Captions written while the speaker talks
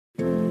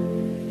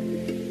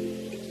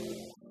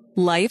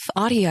Life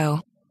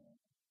Audio.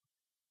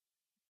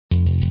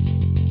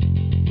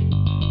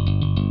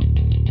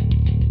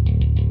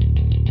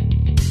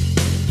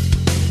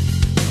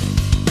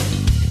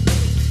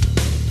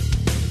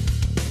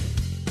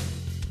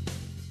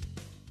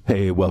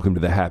 Hey, welcome to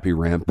the Happy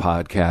Rant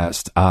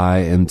Podcast. I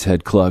am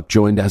Ted Cluck,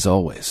 joined as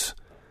always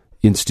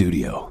in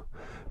studio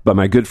by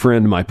my good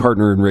friend, my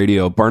partner in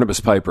radio,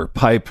 Barnabas Piper.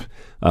 Pipe,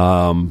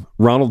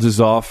 Ronald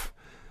is off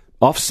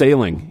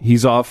sailing.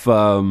 He's off,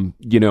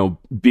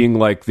 being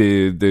like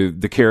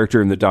the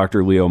character in the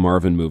Dr. Leo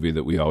Marvin movie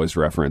that we always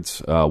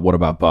reference. What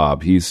about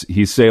Bob?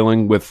 He's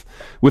sailing with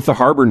the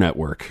Harbor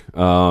Network,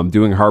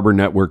 doing Harbor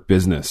Network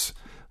business.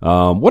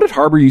 What did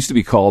Harbor used to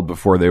be called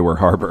before they were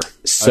Harbor?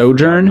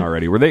 Sojourn?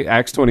 Already. Were they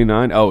Acts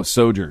 29? Oh,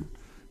 Sojourn.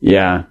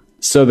 Yeah.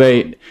 So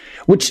here's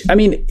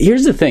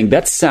the thing.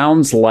 That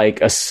sounds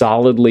like a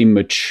solidly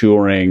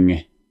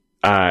maturing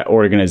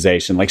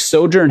organization. Like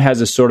Sojourn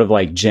has a sort of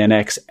like Gen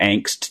X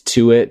angst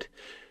to it.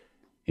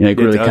 You know, like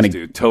really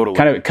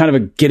totally. kind of a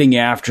getting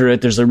after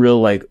it. There's a real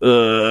like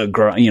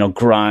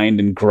grind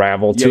and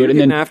gravel to it. And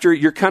then after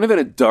it, you're kind of in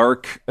a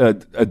dark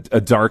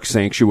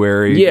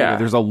sanctuary. Yeah,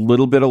 there's a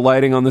little bit of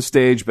lighting on the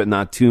stage, but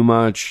not too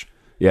much.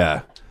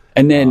 Yeah,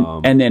 and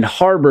then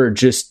Harbor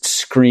just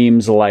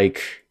screams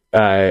like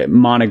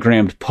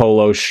monogrammed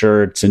polo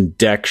shirts and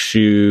deck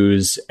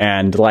shoes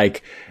and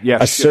like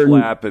a certain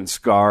shiplap and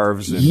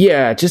scarves. And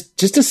it's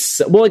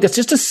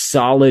just a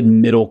solid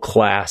middle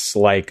class,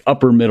 like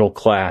upper middle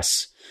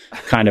class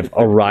kind of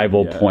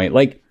arrival point.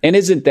 Like, and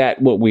isn't that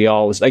what we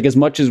all like? As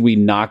much as we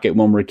knock it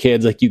when we're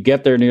kids, like you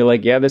get there and you're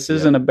like, yeah, this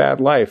isn't a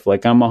bad life.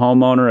 Like I'm a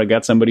homeowner. I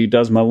got somebody who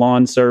does my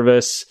lawn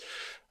service.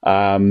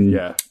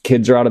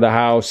 Kids are out of the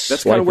house.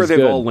 That's kind of where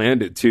they've all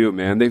landed too,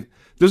 man.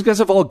 Those guys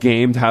have all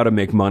gamed how to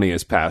make money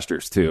as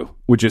pastors too,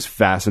 which is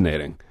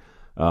fascinating.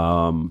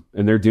 And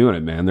they're doing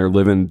it, man. They're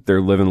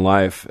living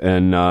life.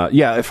 And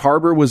if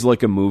Harbor was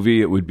like a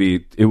movie, it would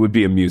be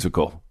a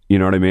musical. You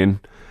know what I mean?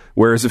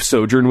 Whereas if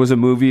Sojourn was a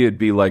movie,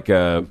 it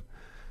wouldn't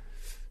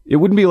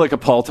be like a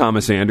Paul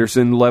Thomas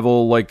Anderson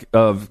level like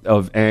of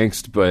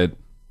angst, but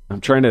I'm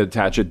trying to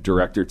attach a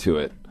director to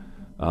it,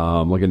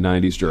 like a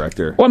 90s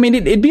director. Well, I mean,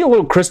 it'd be a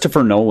little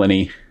Christopher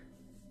Nolan-y.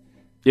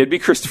 It'd be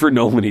Christopher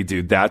Nolan-y,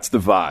 dude. That's the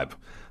vibe.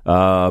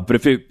 But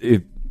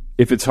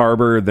if it's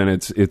Harbor, then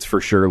it's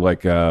for sure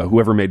like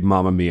whoever made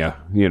Mamma Mia.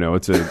 You know,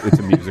 it's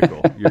a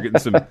musical. You're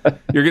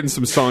getting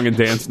some song and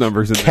dance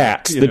numbers in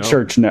Cats, there,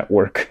 Church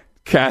Network.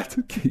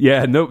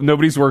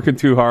 Nobody's working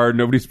too hard.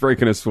 Nobody's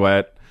breaking a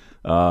sweat.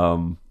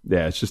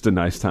 It's just a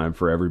nice time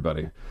for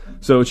everybody.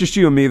 So it's just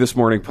you and me this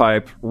morning,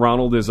 Pipe.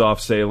 Ronald is off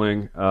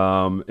sailing,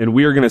 and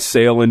we are going to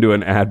sail into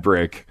an ad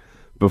break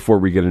before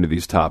we get into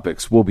these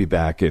topics. We'll be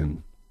back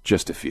in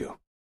just a few.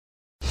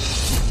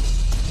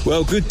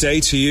 Well, good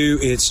day to you.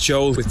 It's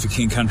Joel with The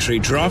King Country,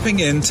 dropping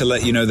in to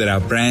let you know that our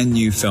brand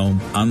new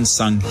film,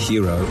 Unsung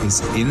Hero,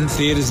 is in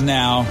theaters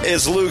now.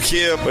 It's Luke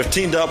here. We've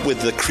teamed up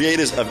with the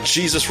creators of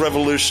Jesus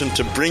Revolution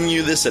to bring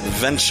you this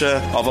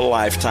adventure of a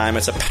lifetime.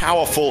 It's a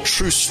powerful,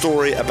 true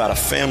story about a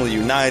family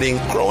uniting,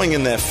 growing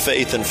in their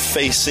faith, and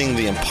facing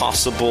the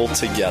impossible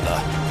together.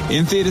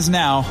 In theaters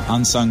now,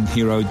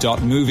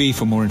 unsunghero.movie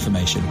for more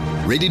information.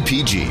 Rated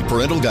PG.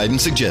 Parental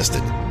guidance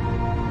suggested.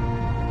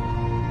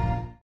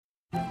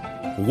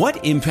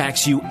 What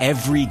impacts you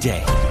every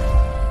day?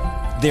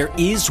 There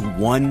is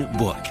one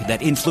book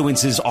that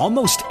influences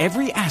almost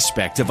every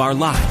aspect of our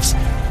lives.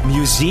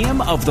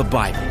 Museum of the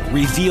Bible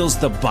reveals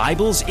the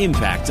Bible's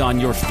impact on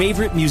your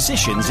favorite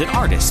musicians and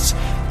artists,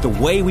 the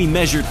way we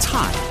measure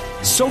time,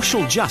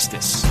 social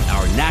justice,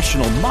 our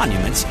national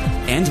monuments,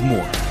 and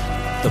more.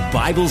 The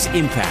Bible's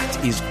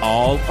impact is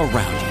all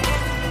around you.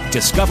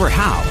 Discover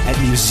how at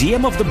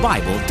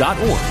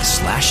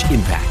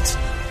museumofthebible.org/impact.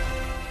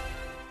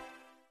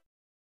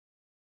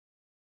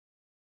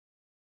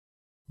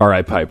 All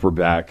right, Pipe, we're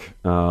back.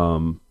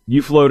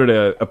 You floated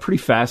a pretty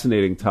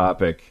fascinating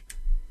topic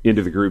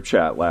into the group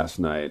chat last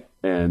night,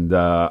 and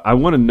I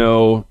want to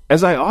know,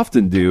 as I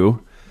often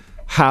do,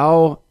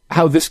 how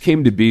this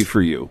came to be for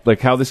you,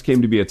 like how this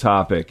came to be a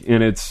topic,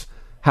 and it's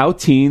how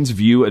teens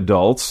view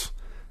adults.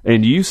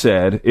 And you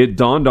said, it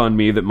dawned on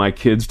me that my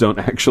kids don't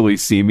actually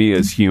see me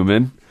as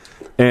human.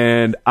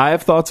 And I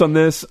have thoughts on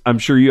this. I'm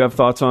sure you have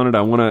thoughts on it.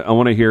 I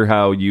want to hear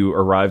how you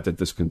arrived at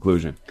this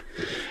conclusion.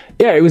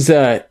 Yeah, it was.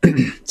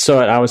 So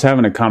I was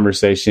having a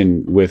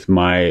conversation with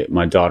my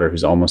daughter,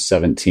 who's almost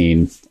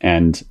 17,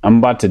 and I'm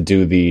about to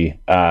do the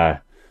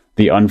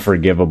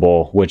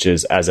unforgivable, which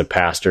is, as a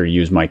pastor,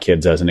 use my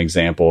kids as an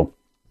example.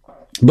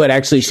 But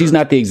actually, she's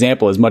not the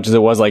example as much as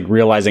it was like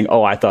realizing,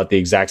 oh, I thought the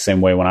exact same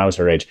way when I was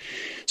her age.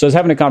 So I was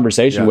having a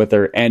conversation with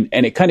her, and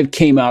it kind of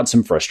came out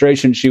some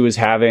frustration she was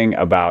having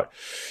about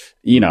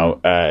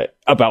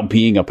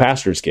being a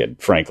pastor's kid,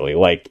 frankly,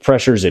 like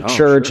pressures at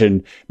church. Sure.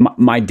 And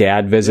my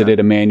dad visited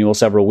Emmanuel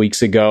several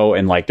weeks ago,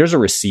 and like there's a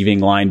receiving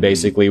line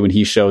basically when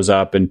he shows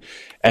up. And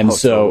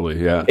so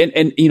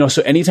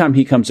anytime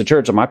he comes to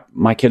church,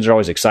 my kids are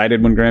always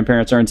excited when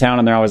grandparents are in town,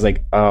 and they're always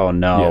like, oh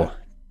no,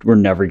 we're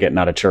never getting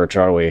out of church,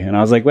 are we? And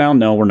I was like, well,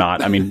 no, we're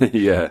not. I mean,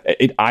 yeah.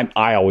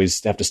 I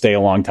always have to stay a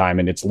long time,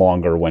 and it's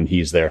longer when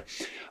he's there.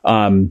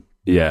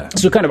 Yeah.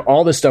 So kind of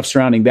all this stuff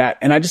surrounding that.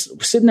 And I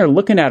just sitting there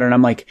looking at her, and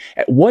I'm like,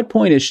 at what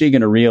point is she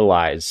going to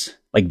realize,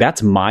 like,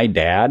 that's my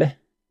dad?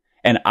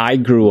 And I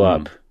grew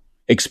up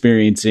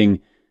experiencing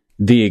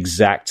the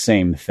exact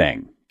same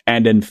thing.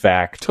 And in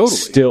fact,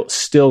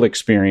 still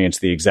experience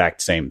the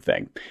exact same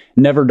thing.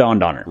 Never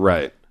dawned on her.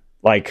 Right.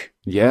 Like,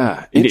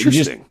 yeah,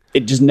 interesting.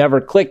 It just never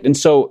clicked. And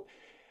so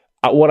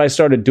what I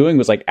started doing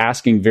was like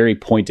asking very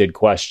pointed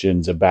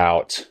questions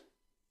about,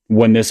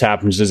 when this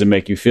happens, does it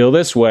make you feel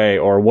this way?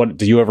 Or what,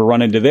 do you ever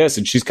run into this?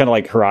 And she's kind of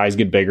like, her eyes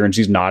get bigger and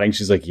she's nodding.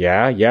 She's like,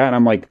 yeah. And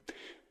I'm like,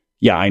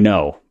 yeah, I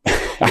know.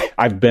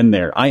 I've been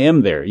there. I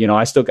am there. You know,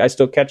 I still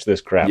catch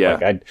this crap. Yeah.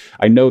 Like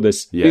I know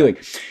this feeling.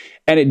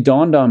 And it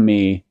dawned on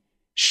me,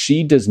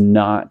 she does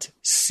not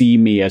see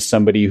me as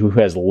somebody who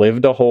has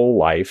lived a whole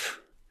life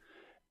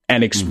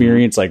and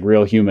experienced like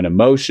real human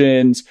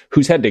emotions,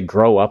 who's had to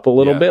grow up a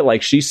little bit.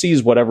 Like she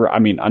sees whatever, I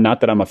mean, not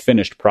that I'm a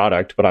finished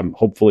product, but I'm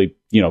hopefully,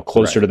 you know,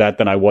 closer to that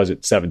than I was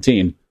at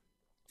 17.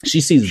 She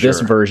sees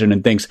this version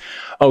and thinks,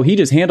 oh, he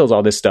just handles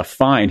all this stuff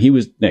fine. He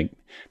was like,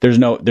 there's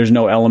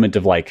no element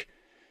of like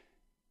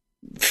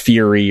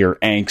fury or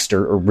angst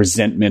or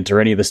resentment or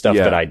any of the stuff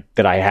that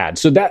I had.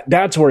 So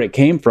that's where it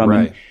came from.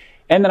 Right.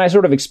 And then I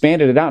sort of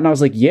expanded it out, and I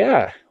was like,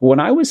 yeah, when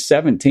I was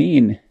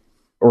 17,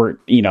 or,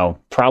 you know,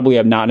 probably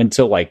I'm not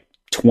until like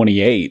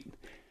 28,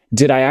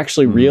 did I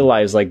actually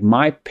realize like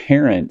my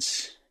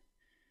parents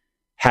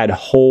had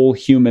whole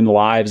human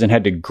lives and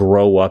had to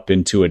grow up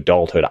into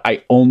adulthood.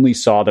 I only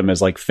saw them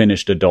as like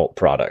finished adult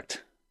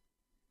product.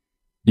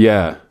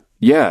 Yeah.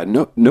 Yeah.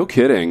 No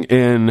kidding.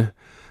 And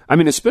I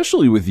mean,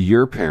 especially with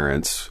your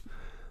parents,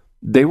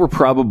 they were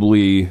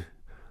probably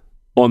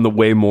on the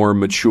way more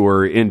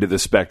mature into the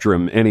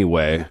spectrum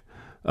anyway.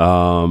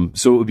 So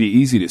it would be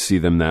easy to see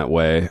them that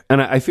way.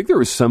 And I think there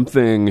was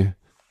something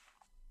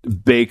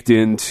baked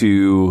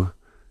into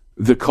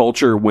the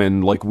culture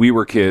when like we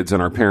were kids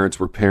and our parents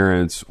were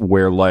parents,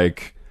 where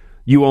like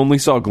you only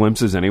saw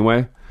glimpses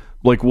anyway.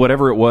 Like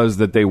whatever it was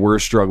that they were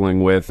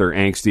struggling with or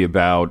angsty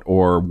about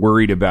or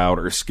worried about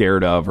or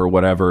scared of or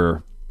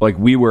whatever, like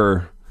we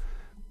were,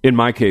 in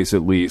my case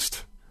at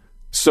least,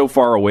 so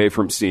far away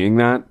from seeing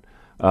that.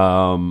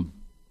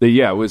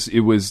 Yeah,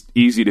 it was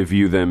easy to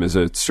view them as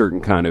a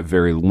certain kind of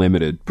very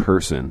limited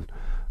person.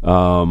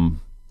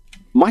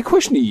 My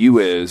question to you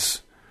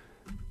is,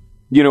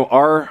 you know,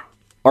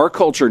 our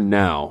culture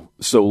now,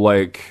 so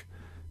like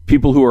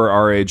people who are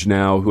our age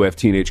now, who have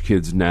teenage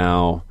kids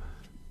now,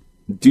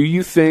 do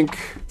you think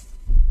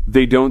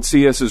they don't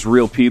see us as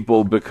real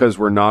people because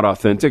we're not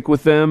authentic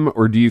with them?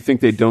 Or do you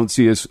think they don't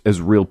see us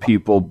as real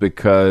people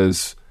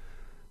because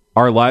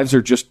our lives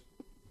are just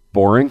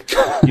boring?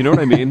 You know what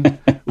I mean?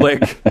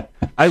 Like,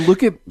 I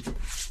look at,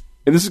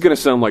 and this is going to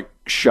sound like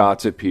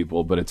shots at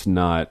people, but it's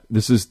not.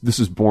 This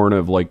is born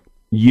of like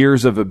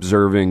years of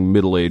observing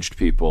middle-aged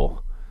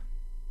people.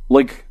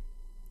 Like,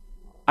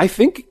 I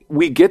think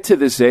we get to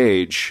this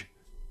age,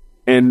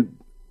 and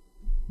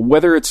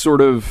whether it's sort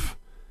of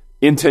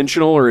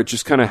intentional or it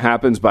just kind of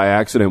happens by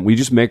accident, we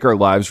just make our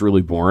lives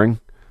really boring.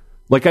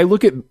 Like, I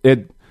look at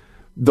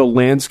the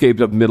landscape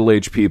of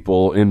middle-aged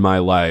people in my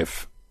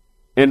life,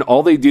 and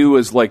all they do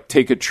is like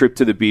take a trip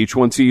to the beach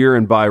once a year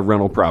and buy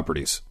rental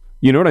properties.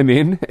 You know what I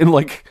mean? And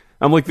like,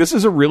 I'm like, this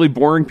is a really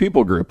boring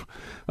people group.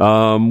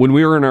 When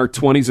we were in our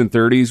 20s and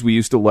 30s, we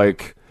used to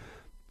like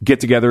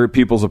get together at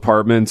people's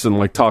apartments and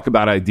like talk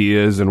about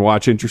ideas and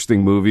watch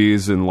interesting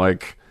movies and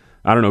like,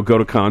 I don't know, go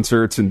to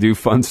concerts and do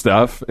fun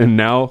stuff. And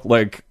now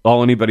like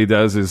all anybody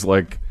does is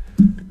like,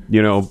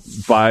 you know,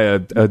 buy a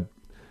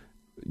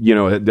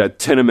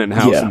tenement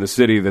house in the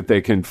city that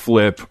they can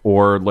flip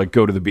or like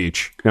go to the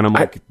beach. And I'm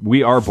like,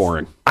 we are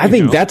boring. I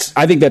think that's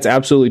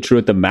absolutely true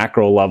at the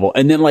macro level.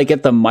 And then like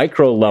at the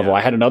micro level,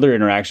 I had another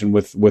interaction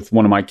with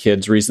one of my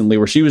kids recently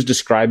where she was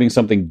describing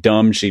something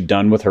dumb she'd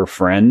done with her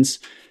friends,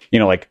 you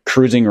know, like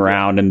cruising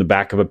around in the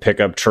back of a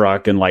pickup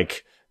truck and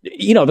like,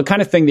 you know, the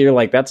kind of thing that you're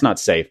like, that's not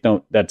safe.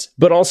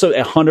 But also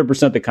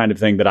 100% the kind of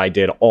thing that I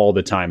did all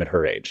the time at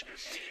her age.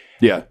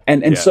 Yeah.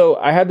 And so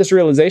I had this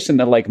realization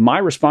that like my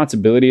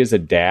responsibility as a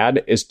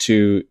dad is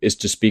to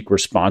speak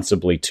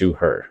responsibly to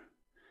her.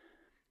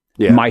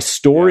 Yeah. My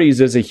stories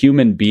as a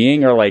human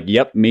being are like,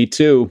 yep, me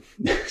too.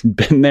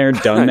 Been there,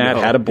 done that,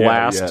 had a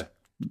blast.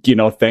 You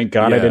know, thank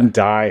God I didn't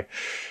die.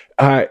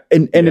 And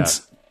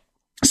it's,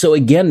 so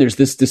again, there's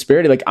this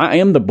disparity. Like I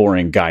am the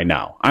boring guy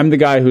now. I'm the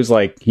guy who's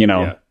like, you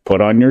know,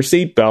 put on your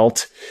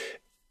seatbelt.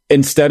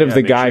 Instead of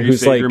the guy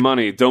who's like, your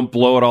money, don't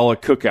blow it all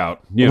at cookout.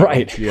 You know?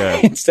 Right. Yeah.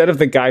 Instead of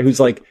the guy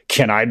who's like,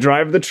 can I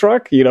drive the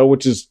truck? You know,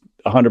 which is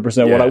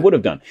 100% what I would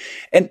have done.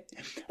 And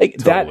like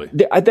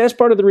that's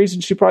part of the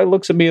reason she probably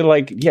looks at me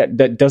like,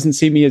 that doesn't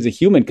see me as a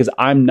human. Cause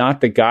I'm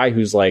not the guy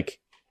who's like,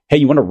 hey,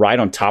 you want to ride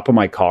on top of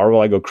my car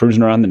while I go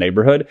cruising around the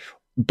neighborhood?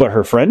 But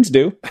her friends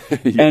do.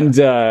 And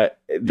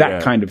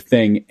that kind of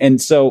thing.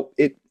 And so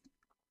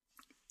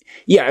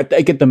Yeah,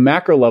 like at the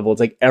macro level,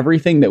 it's like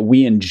everything that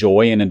we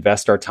enjoy and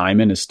invest our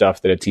time in is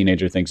stuff that a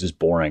teenager thinks is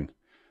boring.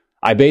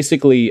 I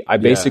basically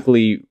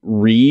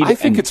read. I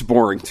think it's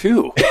boring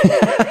too.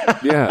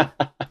 Yeah.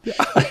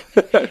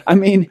 I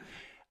mean,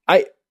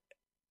 I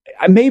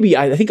think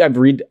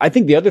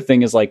the other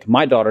thing is like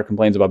my daughter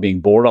complains about being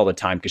bored all the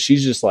time because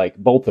she's just like,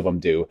 both of them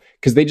do,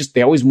 because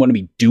they always want to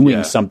be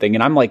doing something.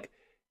 And I'm like,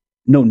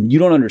 no, you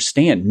don't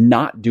understand.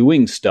 Not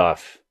doing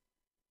stuff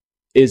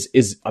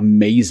is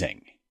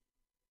amazing.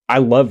 I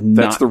love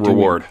not. That's the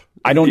reward.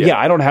 I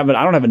don't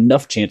have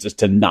enough chances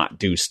to not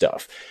do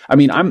stuff. I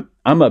mean,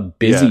 I'm a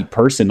busy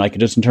person, like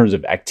just in terms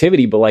of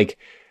activity, but like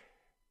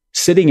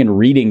sitting and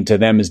reading to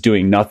them is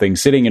doing nothing.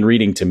 Sitting and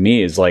reading to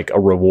me is like a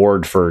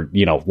reward for,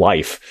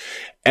 life.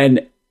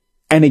 And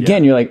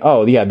again, you're like,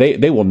 oh yeah,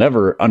 they will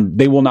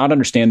not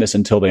understand this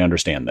until they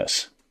understand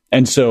this.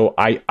 And so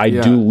I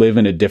do live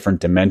in a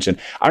different dimension.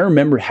 I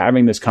remember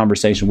having this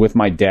conversation with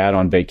my dad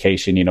on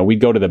vacation.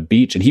 We'd go to the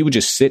beach and he would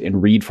just sit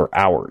and read for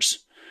hours.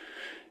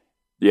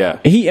 Yeah.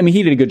 He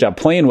did a good job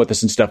playing with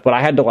us and stuff, but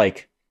I had to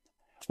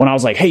when I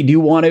was like, hey, do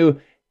you want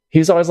to, he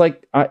was always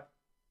like, I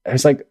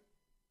was like,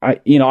 do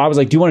you want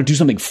to do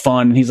something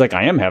fun? And he's like,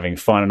 I am having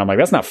fun. And I'm like,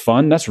 that's not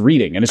fun. That's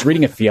reading. And it's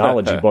reading a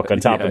theology book on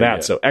top of that.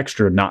 Yeah. So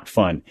extra not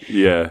fun.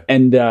 Yeah.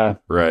 And,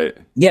 right.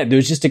 Yeah,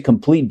 there's just a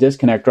complete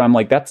disconnect where I'm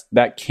like,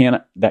 that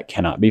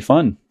cannot be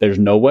fun. There's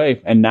no way.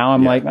 And now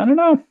I'm like, I don't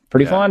know,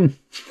 pretty fun.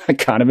 I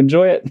kind of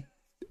enjoy it.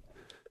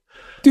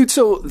 Dude,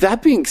 so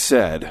that being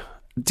said,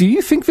 do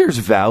you think there's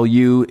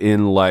value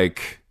in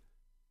like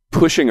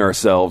pushing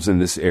ourselves in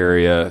this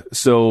area?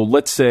 So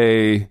let's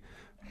say,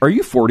 are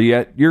you 40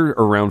 yet? You're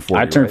around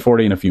 40. I turned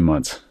 40 in a few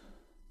months.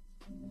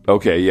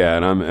 Okay, yeah,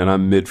 and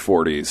I'm mid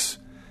 40s,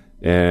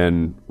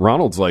 and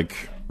Ronald's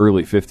like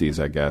early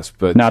 50s, I guess.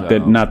 But not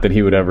that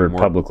he would ever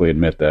publicly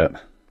admit that.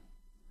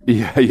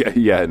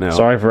 Yeah. No.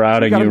 Sorry for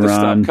outing you,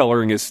 Ron.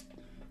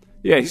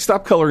 He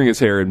stopped coloring his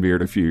hair and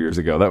beard a few years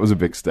ago. That was a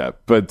big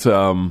step. But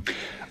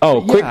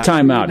quick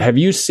timeout. Have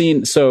you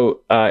seen? So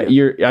I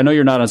know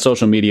you're not on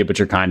social media, but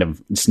you're kind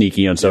of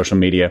sneaky on social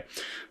media.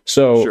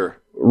 So sure.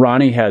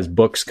 Ronnie has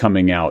books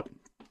coming out.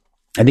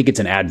 I think it's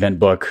an Advent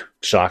book.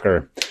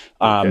 Shocker.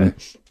 Okay.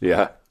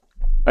 Yeah.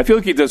 I feel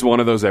like he does one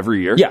of those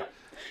every year. Yeah.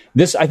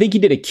 I think he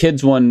did a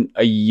kids one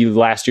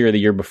last year or the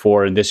year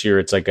before, and this year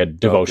it's like a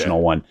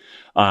devotional one.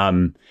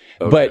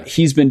 But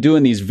he's been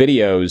doing these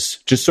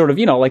videos, just sort of,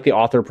 like the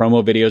author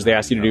promo videos they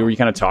ask you to do, where you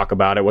kind of talk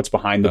about it, what's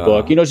behind the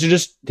book, so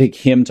just take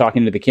him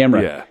talking to the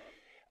camera.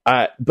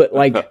 Yeah. But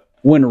like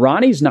when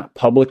Ronnie's not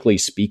publicly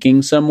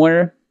speaking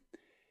somewhere,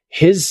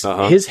 his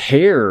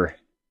hair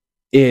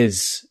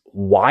is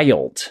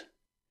wild.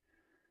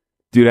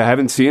 Dude, I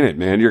haven't seen it,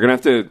 man. You're gonna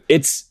have to.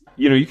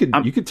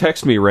 You could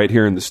text me right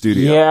here in the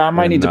studio. Yeah, I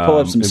might need to pull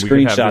up some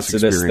screenshots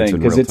of this thing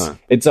because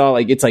it's all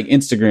like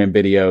Instagram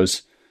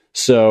videos.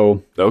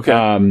 So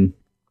okay.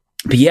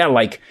 But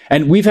yeah,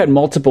 and we've had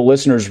multiple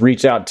listeners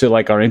reach out to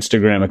our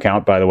Instagram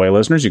account. By the way,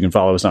 listeners, you can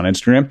follow us on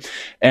Instagram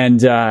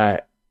and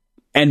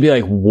be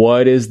like,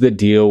 "What is the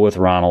deal with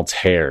Ronald's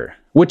hair?"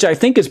 Which I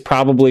think is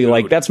probably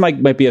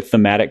might be a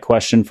thematic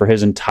question for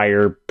his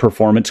entire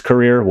performance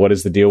career. What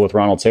is the deal with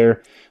Ronald's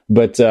hair?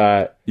 But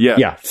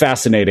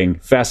fascinating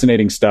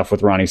stuff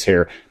with Ronnie's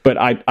hair. But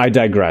I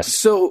digress.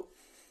 So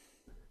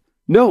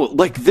no,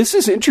 this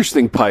is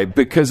interesting, Pipe,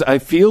 because I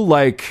feel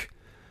like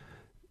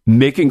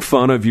making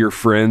fun of your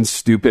friend's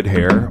stupid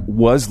hair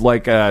was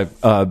like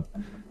an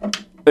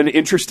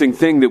interesting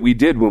thing that we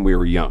did when we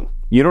were young.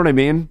 You know what I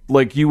mean?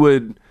 Like you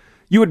would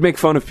make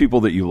fun of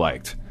people that you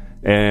liked,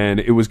 and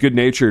it was good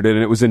natured, and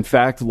it was in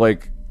fact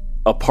like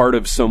a part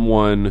of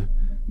someone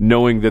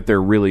knowing that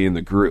they're really in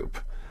the group.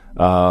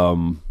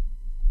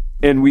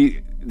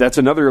 And that's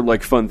another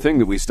fun thing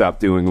that we stopped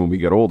doing when we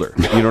get older.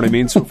 You know what I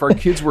mean? So if our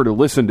kids were to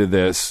listen to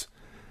this,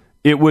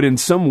 it would in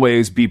some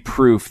ways be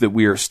proof that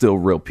we are still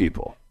real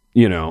people.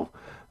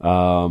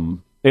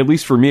 At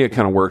least for me, it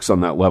kind of works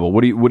on that level.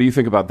 What do you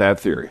think about that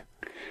theory?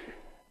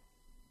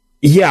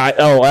 Yeah.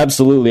 Oh,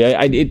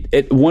 absolutely.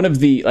 One of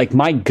the,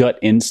 my gut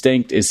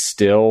instinct is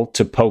still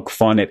to poke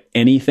fun at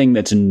anything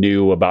that's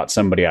new about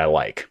somebody I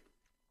like.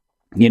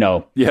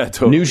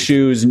 Totally. New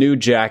shoes, new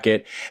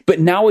jacket. But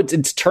now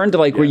it's turned to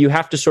where you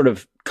have to sort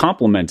of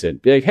compliment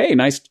it. Be like, hey,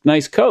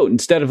 nice coat.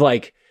 Instead of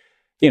what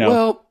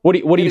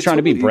are you trying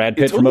to be? Brad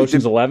Pitt from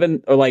Ocean's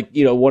 11? Or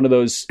one of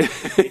those.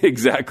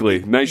 Exactly.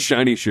 Nice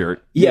shiny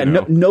shirt. Yeah.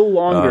 No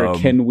longer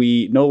can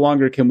we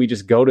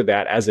just go to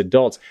that as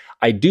adults.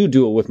 I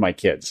do it with my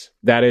kids.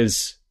 That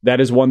is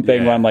one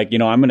thing where I'm like,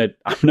 I'm going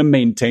to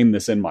maintain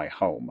this in my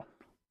home.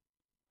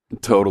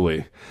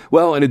 Totally.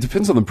 Well, and it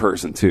depends on the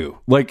person too.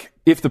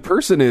 If the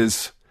person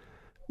is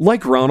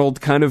like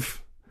Ronald, kind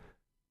of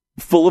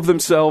full of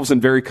themselves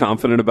and very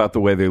confident about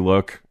the way they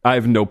look, I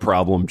have no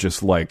problem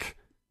just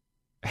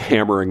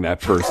hammering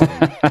that person,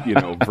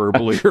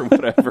 verbally or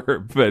whatever.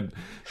 But,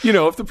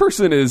 if the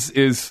person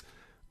is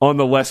on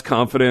the less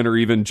confident or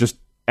even just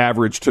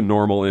average to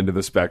normal end of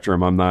the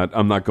spectrum, I'm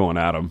not going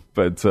at him.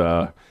 But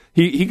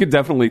he could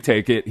definitely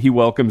take it. He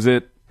welcomes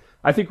it.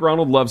 I think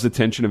Ronald loves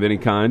attention of any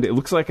kind. It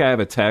looks like I have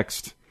a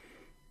text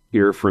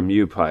here from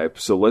you, Pipe.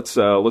 So let's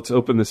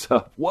open this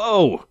up.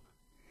 Whoa.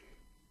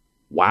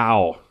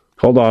 Wow.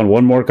 Hold on,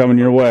 one more coming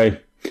your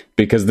way,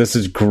 because this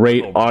is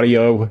great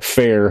audio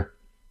fare.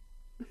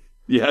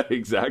 Yeah,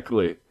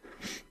 exactly.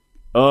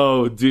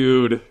 Oh,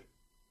 dude.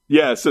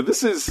 Yeah, so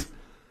this is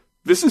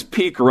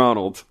peak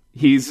Ronald.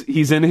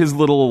 He's in his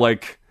little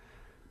like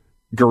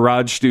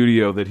garage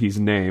studio that he's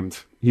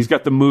named. He's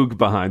got the Moog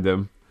behind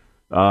him.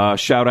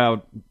 Shout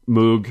out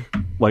Moog.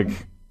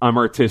 Like, I'm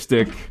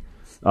artistic.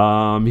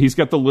 He's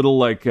got the little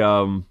like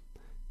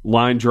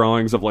line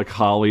drawings of like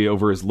Holly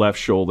over his left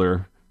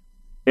shoulder.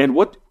 And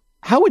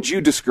how would you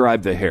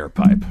describe the hair,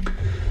 Pipe?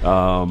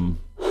 Well,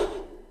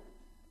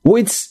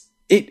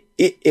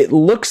 it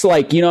looks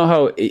like, you know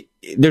how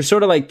there's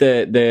sort of like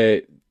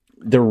the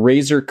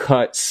razor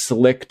cut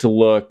slicked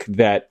look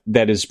that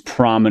is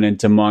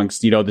prominent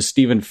amongst, you know, the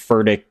Stephen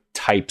Furtick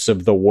types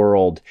of the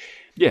world.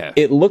 Yeah.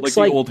 It looks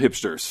like the old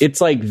hipsters.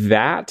 It's like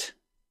that,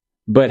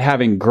 but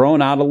having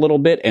grown out a little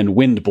bit and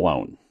wind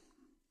blown.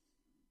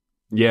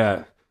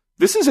 Yeah.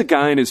 This is a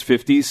guy in his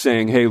 50s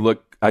saying, hey,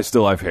 look, I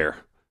still have hair.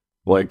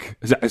 Like,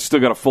 I still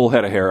got a full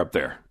head of hair up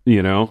there,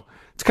 you know?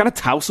 It's kind of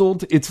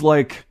tousled. It's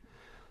like,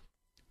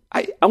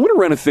 I want to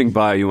run a thing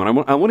by you,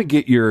 and I want to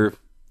get your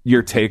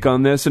take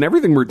on this. And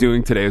everything we're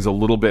doing today is a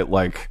little bit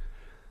like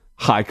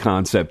high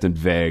concept and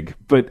vague.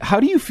 But how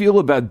do you feel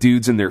about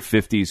dudes in their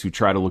 50s who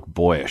try to look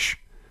boyish?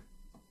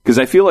 Because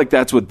I feel like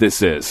that's what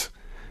this is.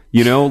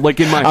 You know, like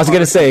in my... I was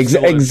going to say,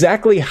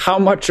 exactly how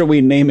much are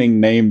we naming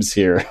names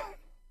here?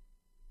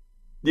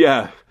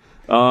 Yeah.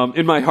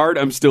 In my heart,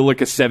 I'm still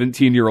like a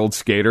 17-year-old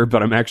skater,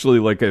 but I'm actually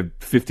like a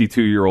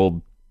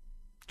 52-year-old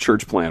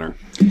church planner.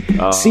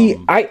 See,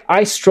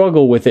 I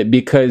struggle with it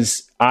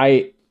because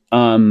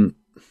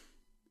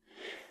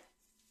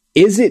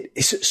is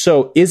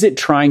it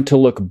trying to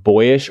look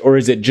boyish, or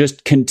is it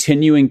just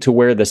continuing to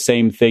wear the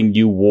same thing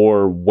you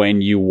wore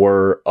when you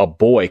were a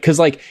boy? Because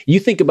like you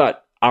think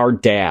about our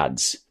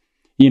dads,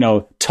 you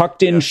know,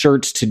 tucked in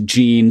shirts to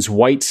jeans,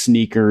 white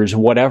sneakers,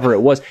 whatever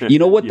it was. You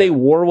know what they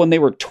wore when they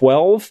were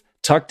 12?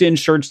 Tucked in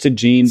shirts to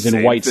jeans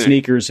and white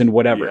sneakers and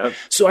whatever. Yep.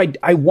 So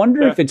I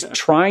wonder if it's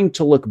trying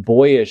to look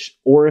boyish,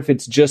 or if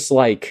it's just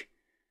like,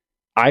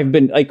 I've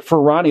been like, for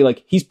Ronnie,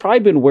 like he's probably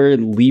been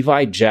wearing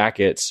Levi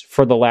jackets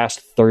for the last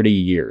 30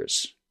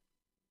 years.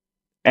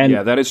 And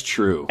yeah, that is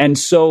true. And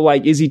so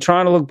like, is he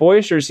trying to look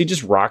boyish, or is he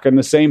just rocking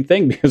the same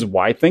thing? Because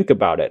why think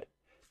about it?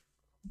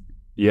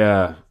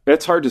 Yeah,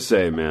 it's hard to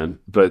say, man.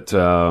 But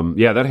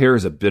yeah, that hair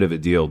is a bit of a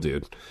deal,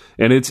 dude.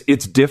 And it's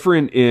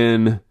different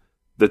in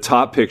the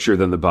top picture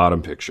than the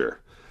bottom picture.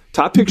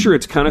 Top picture,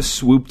 it's kind of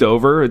swooped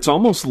over. It's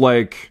almost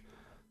like,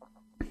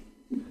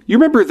 you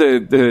remember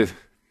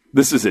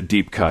this is a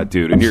deep cut,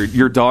 dude, and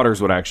your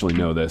daughters would actually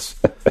know this.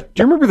 Do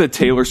you remember the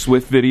Taylor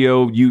Swift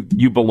video,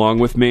 You Belong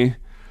With Me,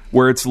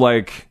 where it's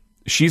like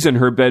she's in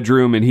her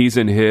bedroom and he's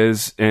in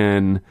his,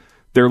 and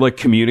they're like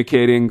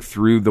communicating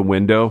through the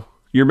window?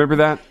 You remember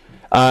that?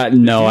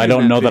 No, I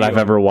don't know that I've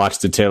ever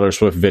watched a Taylor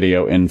Swift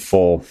video in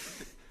full.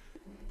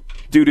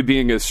 Due to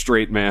being a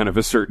straight man of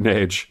a certain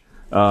age,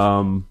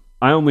 I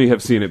only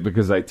have seen it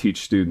because I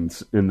teach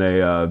students, and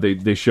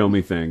they show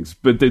me things.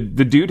 But the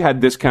dude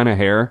had this kind of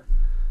hair,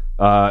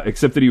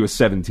 except that he was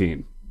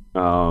 17.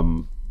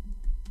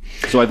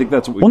 So I think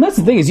that's what that's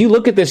the thing, is you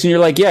look at this and you're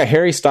like, yeah,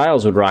 Harry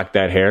Styles would rock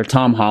that hair.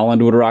 Tom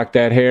Holland would rock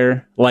that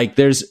hair. Like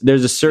there's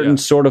a certain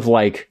sort of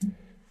like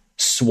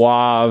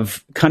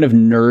suave, kind of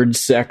nerd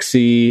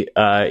sexy,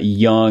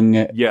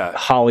 young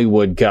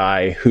Hollywood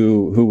guy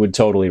who would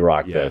totally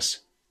rock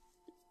this.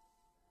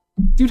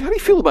 Dude, how do you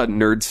feel about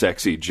nerd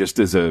sexy just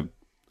as an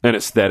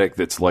aesthetic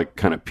that's like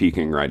kind of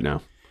peaking right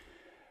now?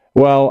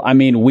 Well, I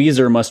mean,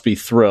 Weezer must be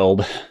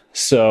thrilled.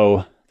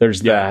 So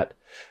there's that.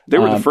 They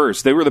were the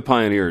first. They were the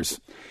pioneers.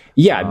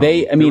 Yeah,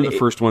 they were the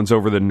first ones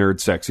over the nerd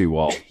sexy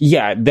wall.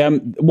 Yeah,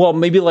 them. Well,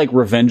 maybe like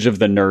Revenge of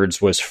the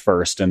Nerds was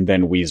first, and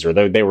then Weezer.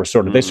 They were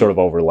they sort of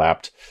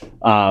overlapped.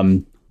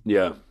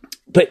 Yeah,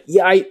 but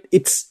yeah,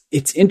 it's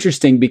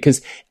interesting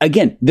because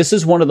again, this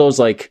is one of those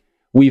like,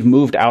 we've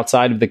moved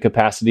outside of the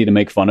capacity to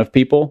make fun of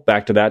people.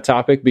 Back to that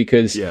topic,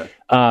 because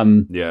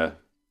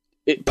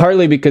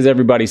partly because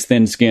everybody's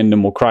thin-skinned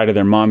and will cry to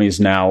their mommies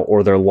now,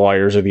 or their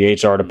lawyers, or the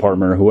HR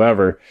department, or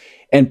whoever,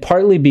 and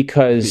partly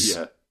because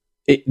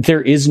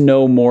there is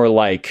no more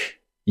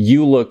like,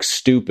 you look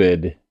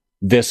stupid,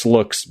 this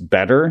looks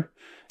better.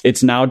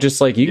 It's now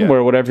just like, you can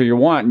wear whatever you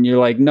want, and you're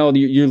like, no,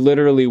 you're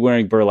literally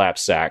wearing burlap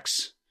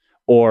sacks,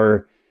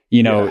 or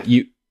you know,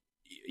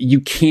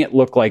 you can't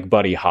look like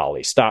Buddy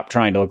Holly. Stop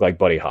trying to look like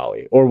Buddy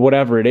Holly, or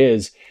whatever it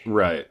is.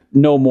 Right.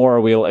 No more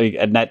are we,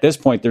 and at this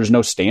point, there's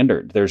no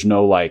standard. There's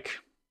no like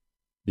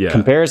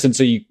comparison.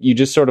 So you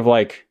just sort of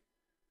like,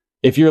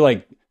 if you're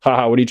like,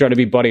 haha, what are you trying to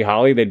be, Buddy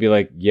Holly? They'd be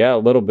like, yeah, a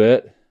little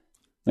bit.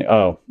 Like,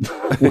 oh,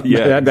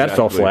 that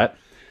fell flat.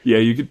 Yeah,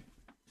 you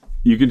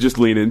could just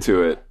lean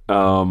into it.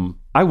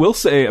 I will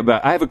say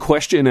I have a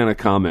question and a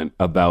comment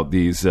about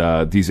these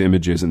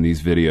images and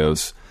these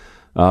videos.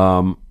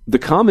 The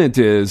comment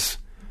is,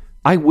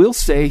 I will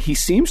say he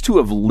seems to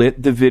have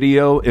lit the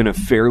video in a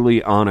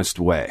fairly honest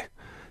way.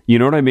 You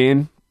know what I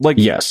mean? Like,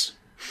 yes.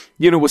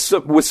 You know,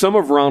 with some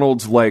of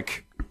Ronald's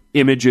like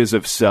images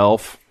of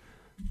self,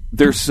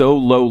 they're so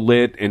low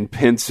lit and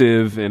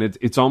pensive, and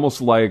it's almost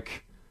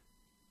like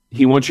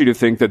he wants you to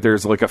think that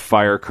there's like a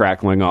fire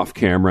crackling off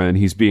camera, and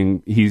he's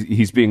being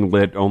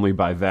lit only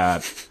by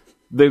that.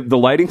 The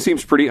lighting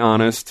seems pretty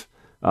honest.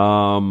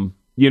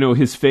 You know,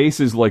 his face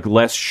is like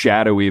less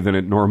shadowy than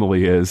it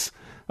normally is.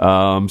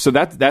 So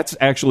that's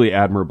actually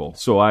admirable.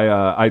 So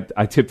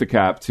I tip the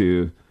cap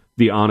to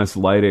the honest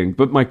lighting.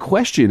 But my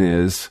question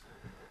is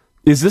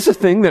this a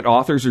thing that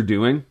authors are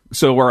doing?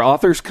 So are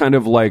authors kind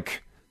of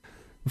like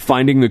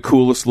finding the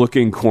coolest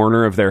looking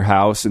corner of their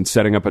house and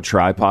setting up a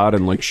tripod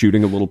and like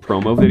shooting a little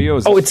promo video?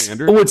 Is that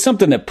standard? It's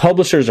something that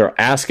publishers are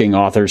asking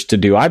authors to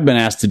do. I've been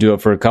asked to do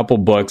it for a couple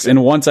books,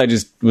 and once I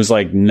just was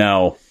like,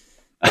 no,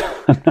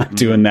 I'm not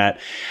doing that.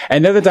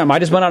 And the other time I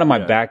just went out in my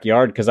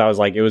backyard because I was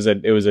like, it was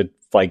a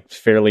like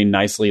fairly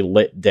nicely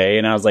lit day,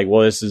 and I was like,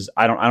 well, this is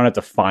I don't have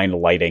to find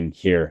lighting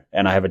here,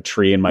 and I have a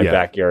tree in my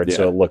backyard,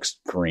 so it looks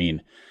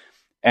green.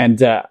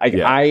 And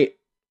it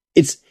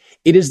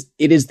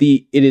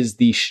is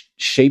the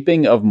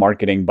shaping of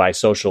marketing by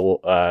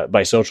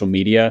social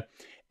media,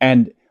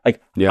 and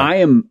like I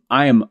am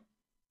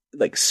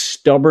like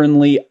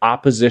stubbornly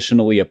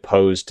oppositionally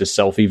opposed to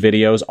selfie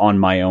videos on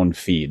my own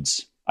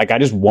feeds. Like I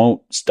just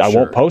won't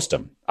post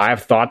them. I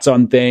have thoughts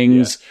on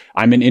things.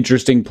 Yeah. I'm in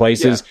interesting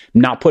places.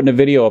 Yeah. Not putting a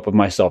video up of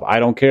myself. I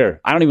don't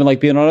care. I don't even like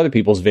being on other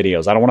people's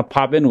videos. I don't want to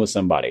pop in with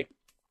somebody.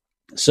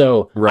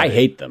 So I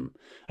hate them.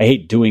 I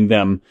hate doing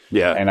them.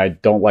 Yeah. And I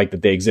don't like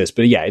that they exist.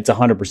 But yeah, it's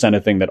 100%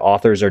 a thing that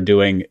authors are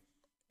doing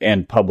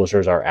and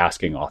publishers are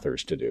asking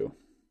authors to do.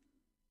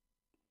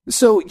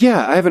 So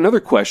yeah, I have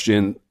another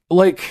question.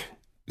 Like,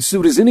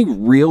 so does any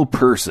real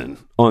person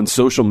on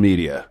social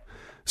media,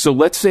 so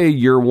let's say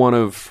you're one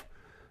of,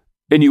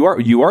 and you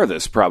are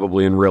this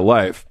probably in real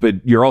life,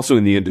 but you're also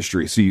in the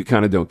industry, so you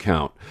kind of don't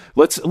count.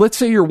 Let's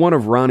say you're one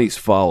of Ronnie's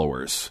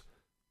followers.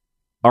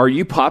 Are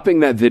you popping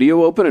that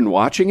video open and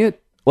watching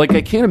it? Like,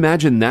 I can't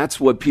imagine that's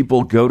what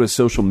people go to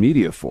social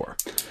media for.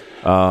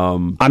 I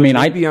mean,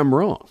 maybe I'm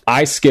wrong.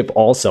 I skip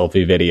all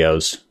selfie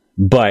videos,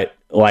 but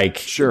like,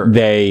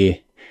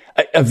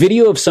 a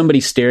video of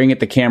somebody staring at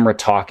the camera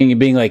talking and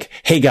being like,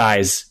 "Hey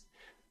guys,"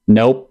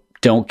 nope,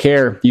 don't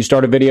care. You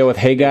start a video with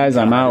 "Hey guys,"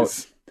 I'm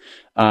out.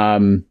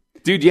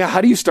 Dude, yeah, how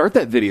do you start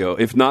that video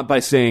if not by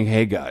saying,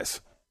 "Hey,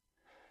 guys"?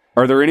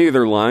 Are there any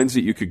other lines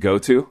that you could go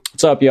to?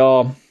 What's up,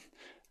 y'all?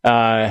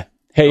 Hey,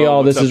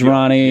 y'all, this is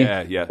Ronnie.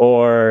 Yeah.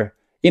 Or,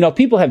 you know,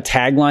 people have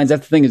taglines.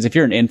 That's the thing is if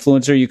you're an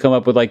influencer, you come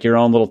up with like your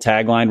own little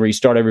tagline where you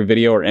start every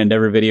video or end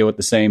every video with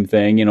the same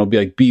thing, you know, be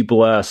like, "Be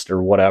blessed"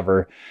 or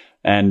whatever.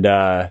 And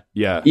that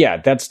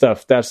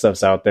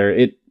stuff's out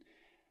there.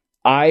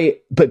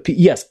 But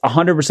yes,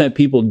 100%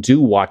 people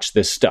do watch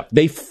this stuff.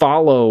 They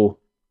follow.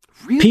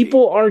 Really?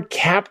 People are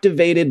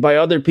captivated by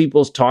other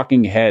people's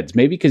talking heads.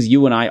 Maybe because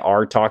you and I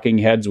are talking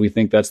heads, we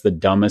think that's the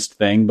dumbest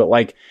thing. But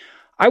like,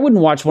 I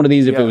wouldn't watch one of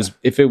these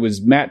if it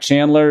was Matt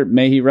Chandler,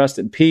 may he rest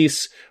in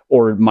peace,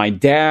 or my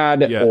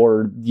dad,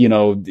 or you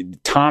know,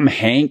 Tom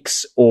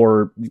Hanks,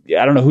 or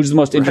I don't know who's the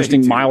most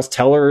interesting, Miles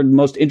Teller,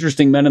 most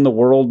interesting men in the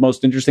world,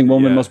 most interesting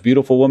woman, most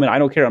beautiful woman. I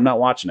don't care. I'm not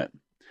watching it.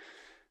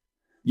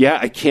 Yeah,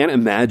 I can't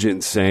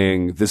imagine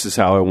saying this is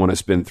how I want to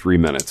spend 3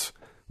 minutes.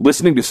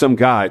 Listening to some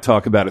guy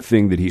talk about a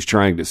thing that he's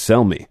trying to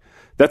sell me.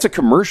 That's a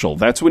commercial.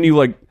 That's when you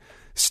like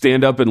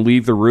stand up and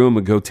leave the room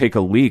and go take a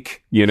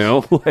leak, you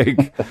know?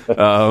 Like,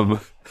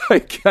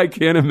 I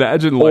can't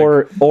imagine.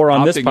 Like, or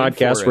on this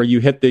podcast where you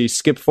hit the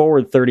skip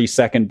forward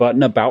 30-second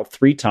button about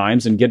 3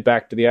 times and get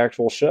back to the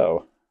actual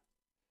show.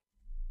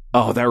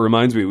 Oh, that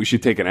reminds me. We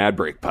should take an ad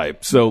break,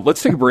 Pipe. So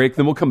let's take a break.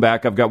 Then we'll come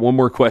back. I've got one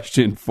more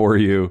question for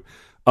you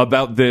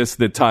about this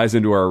that ties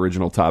into our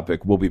original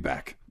topic. We'll be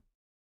back.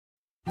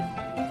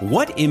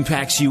 What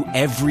impacts you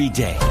every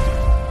day?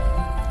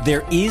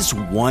 There is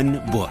one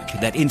book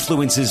that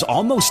influences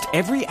almost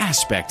every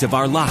aspect of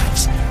our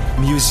lives.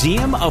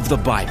 Museum of the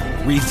Bible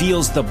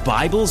reveals the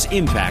Bible's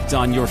impact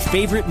on your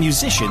favorite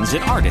musicians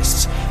and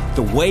artists,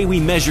 the way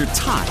we measure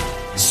time,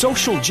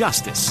 social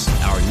justice,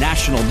 our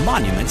national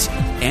monuments,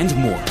 and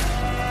more.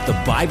 The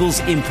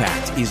Bible's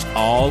impact is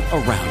all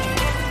around you.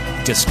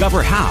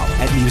 Discover how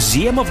at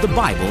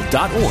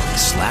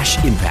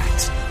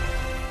museumofthebible.org/impact.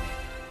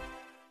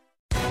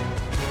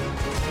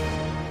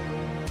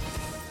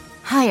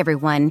 Hi,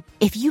 everyone.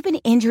 If you've been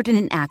injured in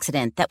an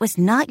accident that was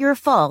not your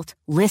fault,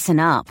 listen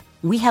up.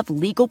 We have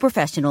legal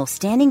professionals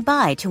standing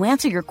by to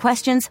answer your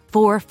questions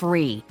for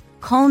free.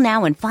 Call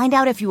now and find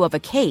out if you have a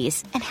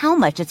case and how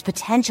much it's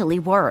potentially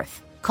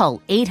worth. Call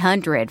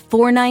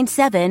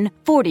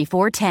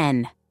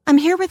 800-497-4410. I'm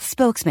here with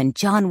spokesman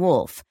John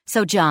Wolf.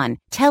 So, John,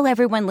 tell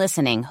everyone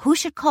listening who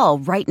should call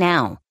right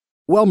now.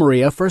 Well,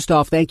 Maria, first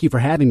off, thank you for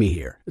having me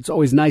here. It's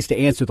always nice to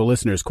answer the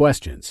listeners'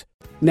 questions.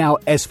 Now,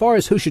 as far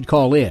as who should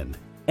call in,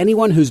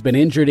 anyone who's been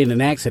injured in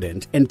an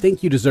accident and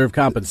think you deserve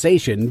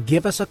compensation,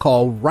 give us a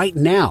call right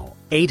now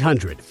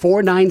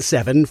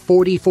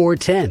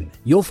 800-497-4410.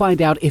 You'll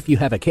find out if you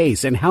have a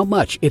case and how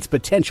much it's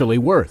potentially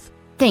worth.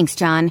 Thanks,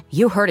 John.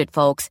 You heard it,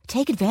 folks.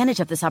 Take advantage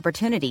of this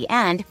opportunity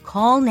and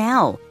call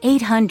now.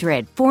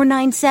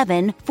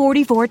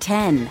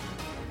 800-497-4410.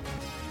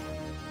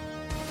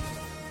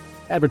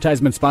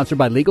 Advertisement sponsored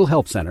by Legal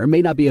Help Center.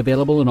 May not be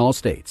available in all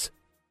states.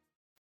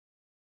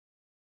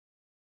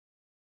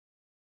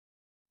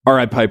 All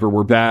right, Piper,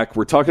 we're back.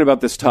 We're talking about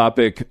this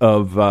topic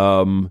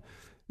of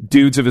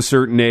dudes of a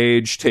certain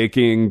age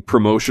taking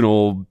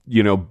promotional,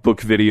 book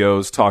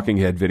videos, talking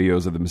head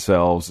videos of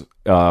themselves,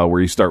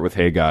 where you start with,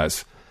 hey,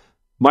 guys.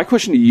 My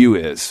question to you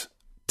is,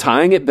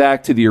 tying it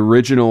back to the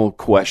original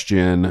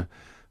question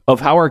of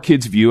how our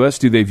kids view us,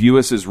 do they view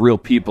us as real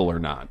people or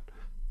not?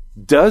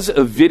 Does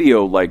a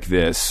video like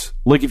this,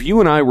 like if you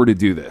and I were to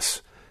do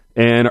this,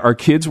 and our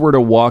kids were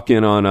to walk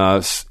in on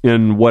us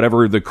in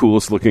whatever the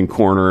coolest looking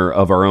corner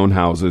of our own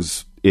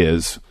houses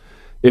is,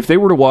 if they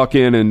were to walk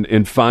in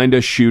and find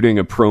us shooting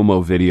a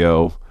promo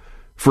video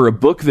for a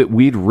book that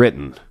we'd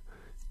written,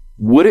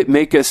 would it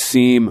make us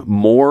seem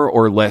more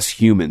or less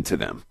human to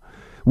them?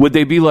 Would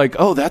they be like,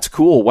 oh, that's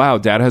cool. Wow,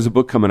 Dad has a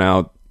book coming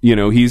out.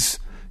 He's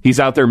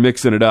out there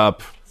mixing it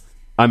up.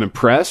 I'm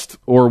impressed.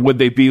 Or would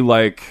they be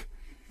like,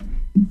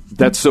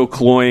 that's so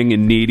cloying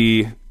and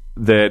needy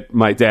that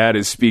my dad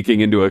is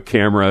speaking into a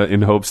camera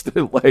in hopes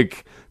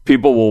that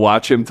people will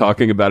watch him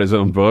talking about his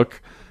own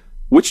book?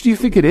 Which do you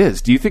think it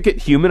is? Do you think it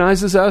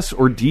humanizes us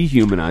or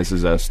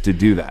dehumanizes us to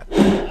do that?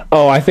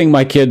 Oh, I think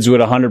my kids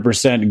would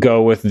 100%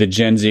 go with the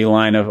Gen Z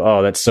line of,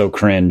 oh, that's so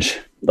cringe.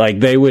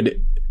 They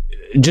would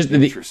just...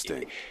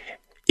 Interesting.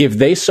 If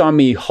they saw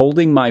me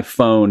holding my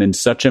phone in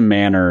such a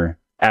manner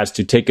as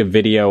to take a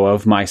video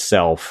of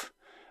myself,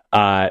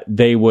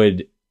 they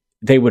would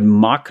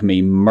mock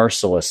me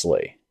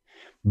mercilessly.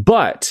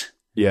 But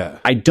yeah,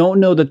 I don't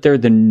know that they're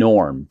the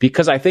norm,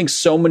 because I think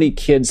so many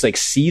kids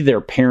see their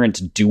parents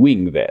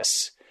doing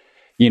this,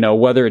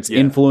 whether it's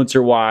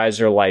influencer wise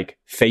or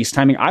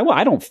FaceTiming.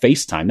 I don't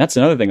FaceTime. That's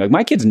another thing.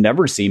 My kids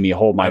never see me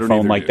hold my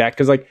phone like that.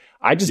 Cause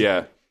I just,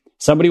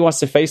 somebody wants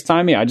to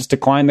FaceTime me, I just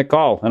decline the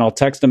call and I'll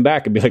text them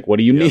back and be like, what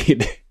do you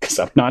need? Cause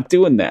I'm not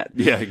doing that.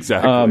 Yeah,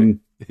 exactly.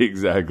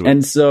 Exactly.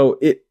 And so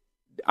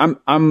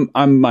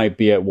I might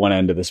be at one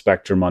end of the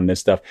spectrum on this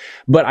stuff,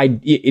 but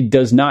it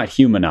does not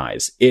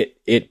humanize.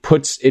 It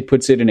puts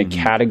it in a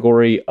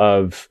category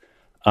of,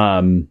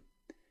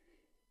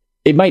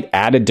 it might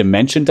add a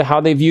dimension to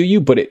how they view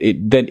you, but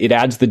then it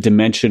adds the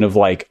dimension of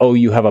oh,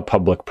 you have a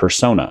public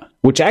persona,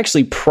 which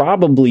actually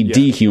probably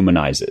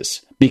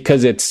dehumanizes,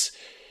 because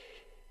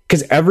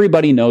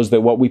everybody knows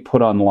that what we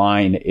put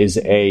online is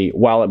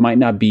while it might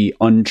not be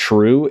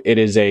untrue,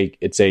 it's a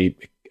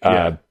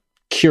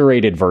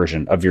curated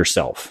version of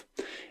yourself.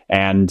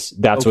 And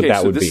that's what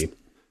that would be.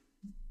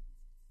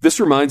 This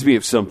reminds me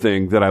of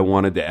something that I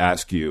wanted to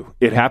ask you.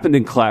 It happened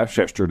in class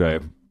yesterday.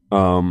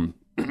 Sorry,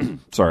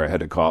 I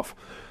had to cough.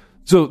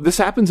 So this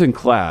happens in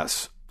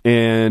class,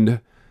 and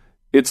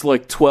it's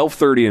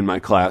 12:30 in my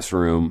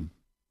classroom,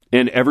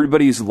 and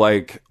everybody's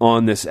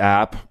on this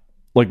app.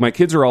 My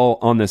kids are all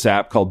on this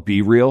app called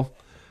Be Real,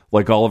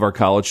 all of our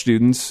college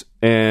students,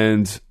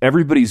 and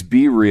everybody's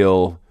Be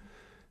Real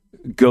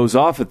goes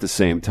off at the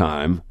same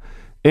time.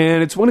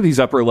 And it's one of these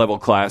upper level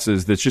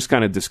classes that's just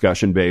kind of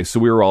discussion based.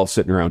 So we were all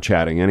sitting around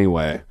chatting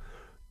anyway.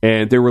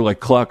 And they were like,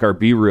 Cluck, our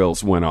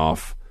B-reels went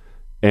off.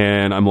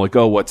 And I'm like,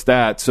 oh, what's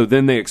that? So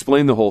then they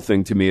explained the whole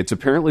thing to me. It's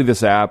apparently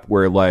this app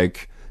where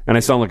and I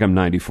sound like I'm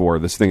 94.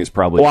 This thing is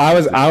probably...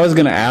 Well, I was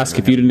going to ask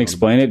if you didn't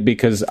explain it,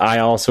 because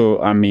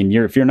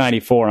if you're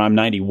 94, I'm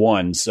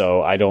 91.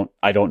 So I don't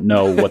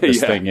know what this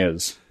thing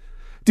is.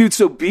 Dude,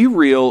 so Be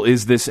Real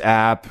is this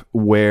app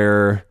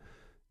where...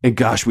 And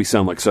gosh, we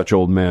sound like such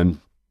old men.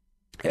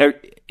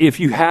 If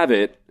you have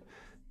it,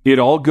 it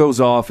all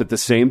goes off at the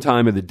same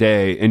time of the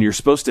day, and you're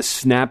supposed to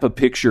snap a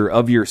picture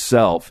of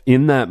yourself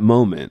in that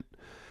moment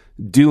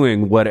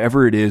doing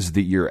whatever it is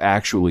that you're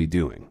actually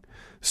doing.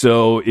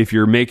 So if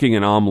you're making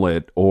an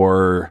omelet,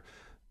 or,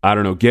 I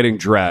don't know, getting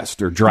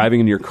dressed, or driving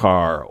in your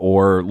car,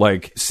 or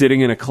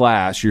sitting in a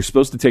class, you're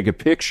supposed to take a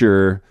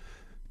picture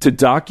to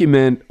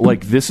document,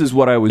 this is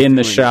what I was in doing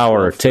the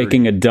shower,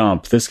 taking a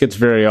dump. This gets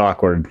very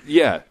awkward.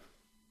 Yeah.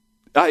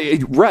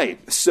 Right.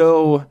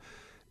 So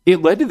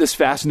it led to this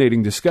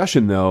fascinating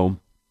discussion, though,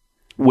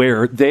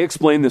 where they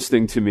explained this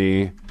thing to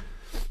me,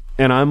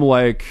 and I'm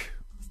like,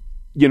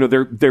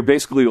 they're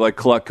basically like,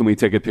 Cluck, can we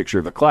take a picture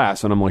of the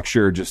class? And I'm like,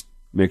 sure, just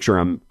make sure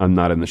I'm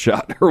not in the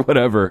shot or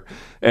whatever.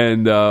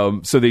 And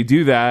so they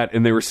do that,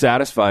 and they were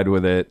satisfied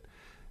with it.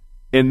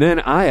 And then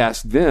I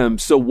asked them,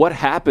 so what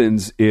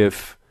happens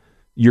if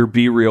your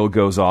B-reel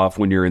goes off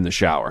when you're in the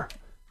shower?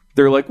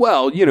 They're like,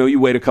 well,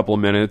 you wait a couple of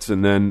minutes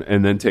and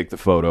then take the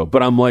photo.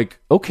 But I'm like,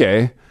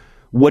 okay,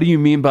 what do you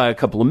mean by a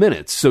couple of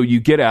minutes? So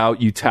you get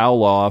out, you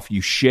towel off,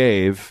 you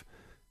shave,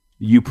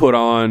 you put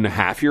on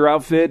half your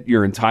outfit,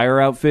 your entire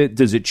outfit.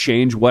 Does it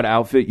change what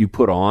outfit you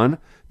put on?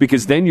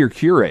 Because then you're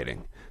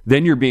curating.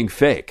 Then you're being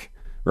fake,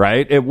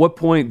 right? At what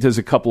point does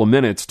a couple of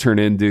minutes turn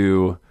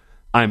into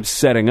I'm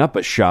setting up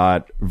a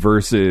shot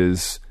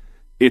versus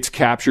it's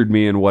captured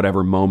me in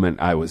whatever moment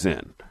I was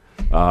in.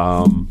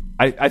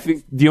 I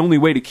think the only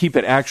way to keep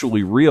it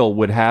actually real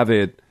would have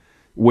it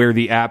where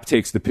the app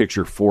takes the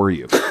picture for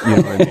you. You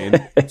know what I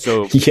mean?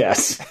 So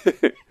yes,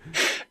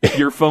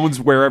 your phone's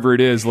wherever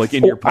it is, like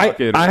in your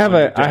pocket. I have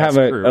a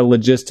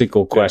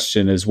logistical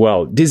question as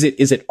well. Is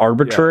it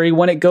arbitrary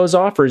when it goes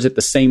off, or is it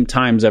the same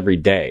times every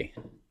day?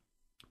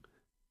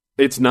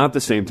 It's not the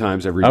same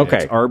times every day. Okay.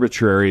 It's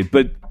arbitrary,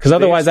 but because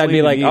otherwise I'd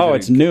be like, oh,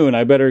 it's noon.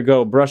 I better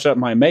go brush up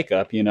my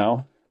makeup, you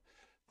know?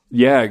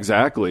 Yeah,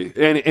 exactly.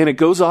 And it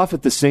goes off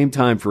at the same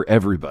time for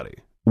everybody,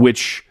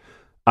 which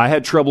I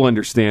had trouble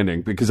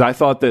understanding because I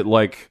thought that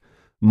like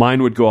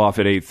mine would go off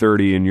at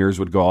 8:30 and yours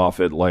would go off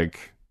at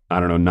like, I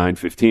don't know,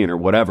 9:15 or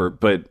whatever.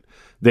 But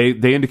they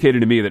indicated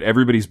to me that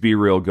everybody's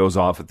B-reel goes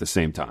off at the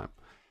same time.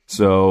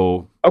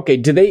 So okay,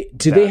 do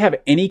they have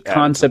any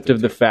concept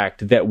of the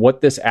fact that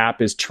what this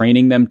app is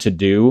training them to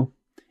do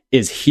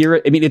is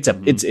hear? I mean, it's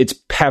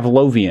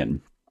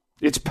Pavlovian.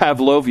 It's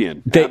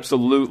Pavlovian.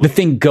 Absolutely. The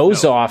thing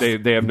goes off. They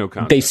have no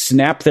concept. They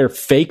snap their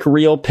fake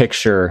real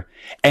picture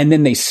and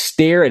then they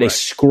stare at a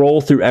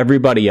scroll through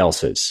everybody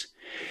else's.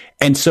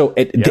 And so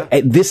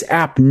this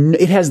app,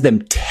 it has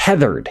them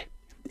tethered.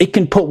 It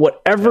can put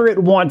whatever it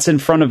wants in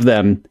front of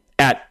them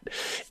at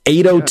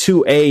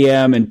 8:02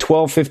 a.m. and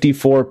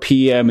 12:54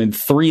 p.m. and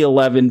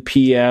 3:11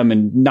 p.m.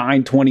 and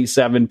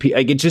 9:27 p.m.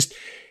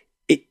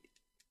 Like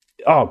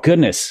oh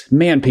goodness,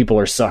 man, people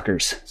are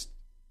suckers.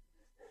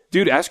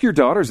 Dude, ask your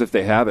daughters if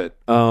they have it.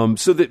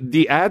 So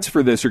the ads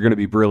for this are going to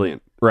be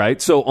brilliant, right?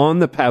 So on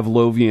the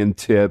Pavlovian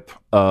tip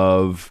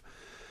of,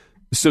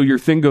 so your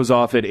thing goes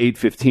off at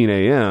 8:15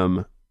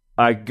 a.m.,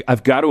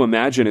 I've got to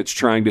imagine it's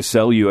trying to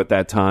sell you at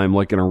that time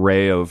like an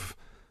array of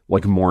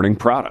like morning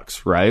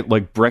products, right?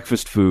 Like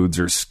breakfast foods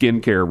or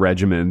skincare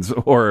regimens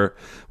or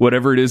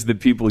whatever it is that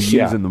people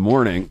use in the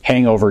morning.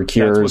 Hangover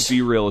cures. That's what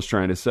B-Reel is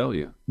trying to sell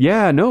you.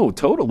 Yeah, no,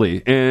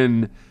 totally.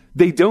 And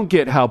they don't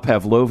get how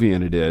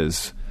Pavlovian it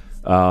is.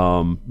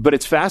 But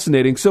it's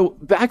fascinating. So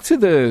back to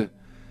the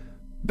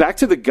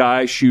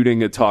guy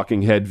shooting a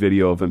talking head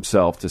video of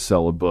himself to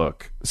sell a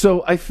book.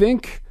 So I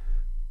think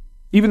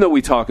even though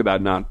we talk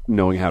about not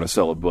knowing how to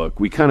sell a book,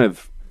 we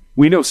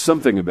know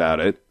something about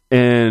it.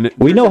 And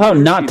we know how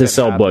not to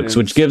sell books,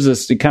 which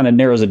it kind of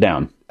narrows it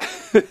down.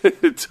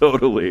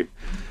 Totally.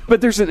 But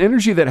there's an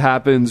energy that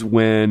happens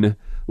when,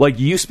 like,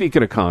 you speak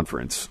at a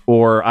conference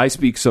or I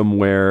speak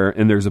somewhere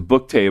and there's a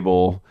book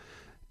table,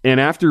 and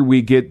after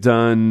we get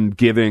done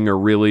giving a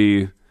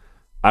really,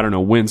 I don't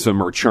know,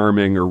 winsome or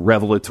charming or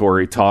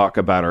revelatory talk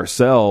about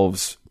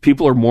ourselves,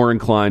 people are more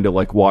inclined to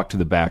like walk to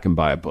the back and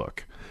buy a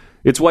book.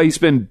 It's why you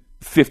spend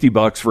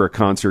 $50 for a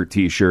concert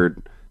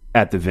t-shirt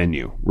at the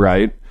venue,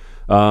 right?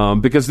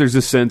 Because there's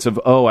a sense of,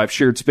 oh, I've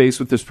shared space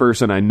with this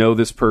person. I know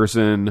this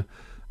person.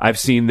 I've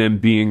seen them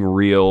being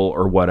real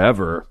or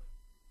whatever.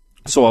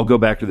 So I'll go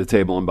back to the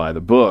table and buy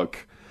the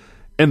book.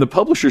 And the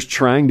publisher's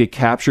trying to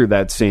capture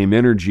that same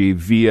energy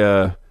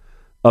via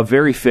a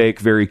very fake,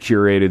 very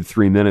curated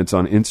 3 minutes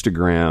on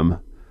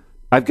Instagram.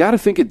 I've got to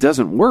think it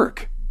doesn't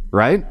work,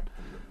 right?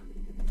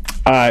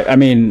 I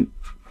mean,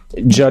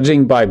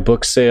 judging by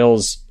book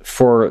sales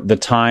for the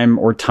time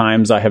or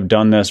times I have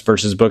done this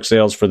versus book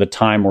sales for the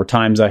time or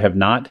times I have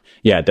not,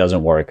 yeah, it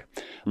doesn't work.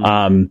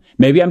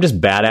 Maybe I'm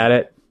just bad at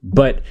it,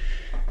 but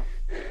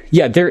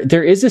yeah,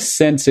 there is a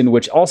sense in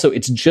which also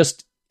it's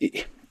just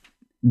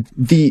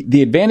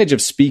the advantage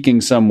of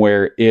speaking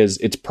somewhere is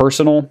it's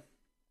personal.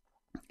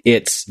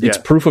 It's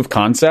proof of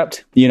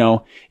concept. You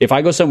know, if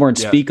I go somewhere and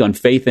speak on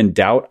faith and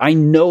doubt, I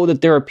know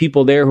that there are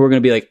people there who are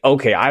going to be like,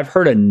 okay, I've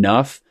heard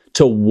enough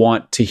to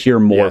want to hear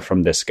more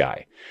from this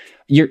guy.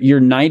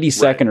 Your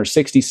 90-second or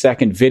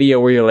 60-second video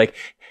where you're like,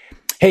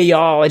 hey,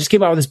 y'all, I just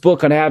came out with this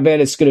book on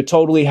Advent. It's going to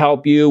totally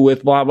help you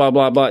with blah, blah,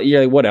 blah, blah.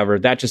 Yeah, whatever.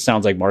 That just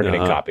sounds like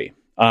marketing copy.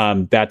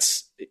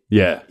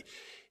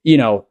 You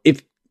know,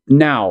 if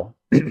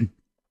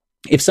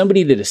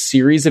somebody did a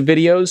series of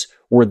videos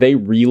where they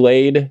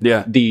relayed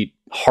the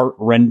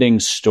heart-rending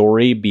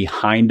story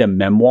behind a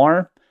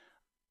memoir,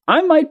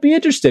 I might be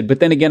interested.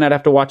 But then again, I'd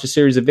have to watch a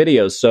series of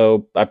videos,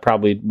 so I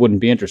probably wouldn't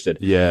be interested.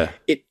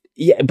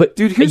 But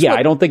dude,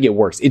 I don't think it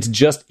works.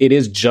 It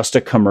is just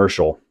a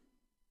commercial.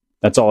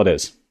 That's all it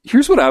is.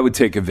 Here's what I would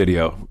take a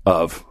video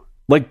of.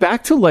 Like,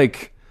 back to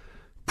like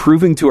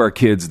proving to our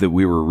kids that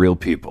we were real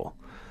people.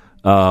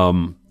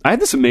 I had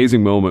this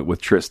amazing moment with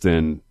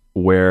Tristan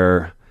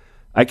where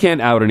I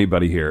can't out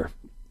anybody here.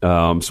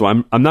 So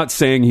I'm not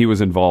saying he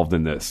was involved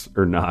in this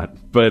or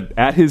not, but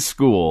at his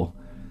school,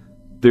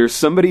 there's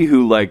somebody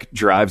who like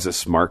drives a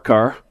smart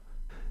car,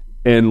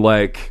 and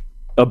like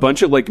a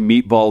bunch of like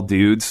meatball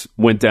dudes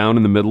went down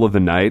in the middle of the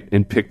night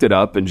and picked it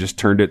up and just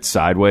turned it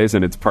sideways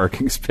in its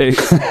parking space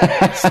so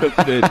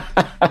that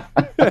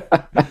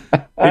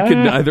it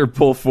can neither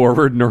pull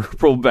forward nor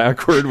pull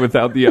backward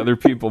without the other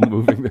people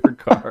moving their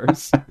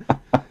cars.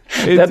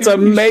 That's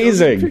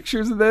amazing.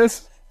 Pictures of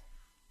this.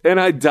 And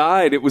I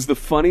died. It was the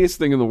funniest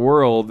thing in the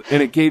world.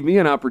 And it gave me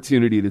an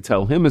opportunity to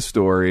tell him a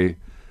story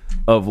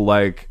of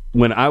like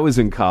when I was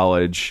in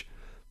college,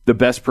 the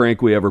best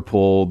prank we ever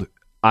pulled.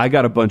 I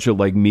got a bunch of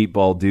like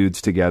meatball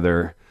dudes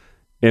together,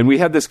 and we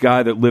had this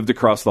guy that lived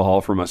across the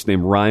hall from us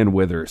named Ryan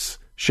Withers.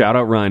 Shout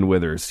out Ryan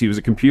Withers. He was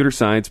a computer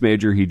science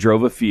major. He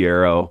drove a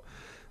Fiero.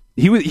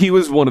 He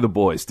was one of the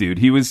boys, dude.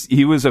 He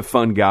was a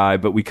fun guy,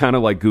 but we kind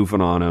of like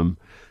goofing on him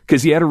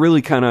because he had a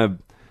really kind of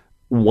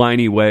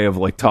whiny way of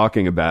like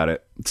talking about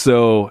it.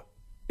 So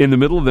in the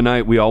middle of the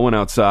night, we all went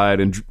outside,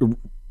 and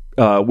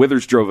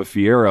Withers drove a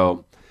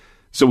Fiero.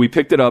 So we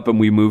picked it up and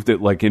we moved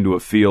it like into a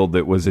field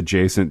that was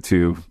adjacent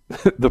to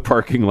the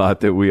parking lot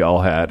that we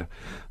all had.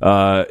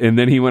 And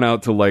then he went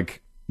out to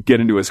like get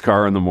into his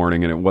car in the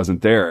morning, and it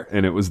wasn't there,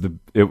 and it was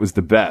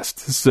the best.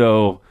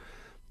 So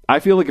I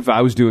feel like if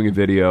I was doing a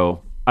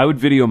video, I would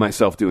video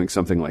myself doing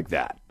something like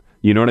that.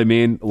 You know what I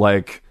mean?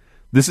 Like,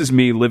 this is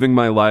me living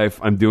my life.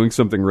 I'm doing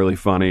something really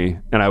funny,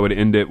 and I would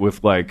end it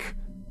with like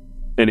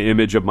an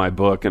image of my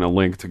book and a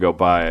link to go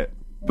buy it.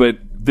 But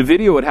the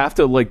video would have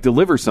to like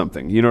deliver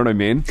something. You know what I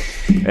mean?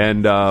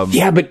 And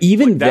yeah, but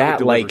even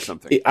that like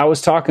I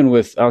was talking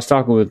with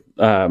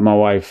my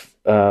wife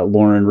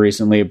Lauren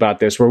recently about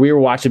this, where we were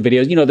watching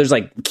videos. You know, there's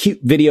like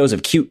cute videos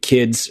of cute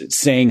kids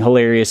saying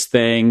hilarious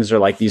things, or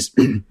like these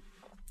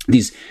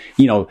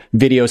you know,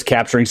 videos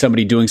capturing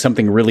somebody doing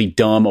something really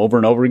dumb over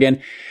and over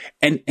again.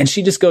 And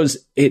she just goes,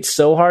 it's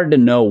so hard to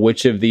know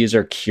which of these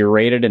are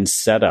curated and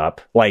set up,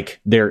 like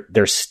they're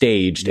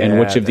staged, and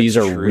which of these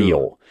are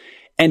real.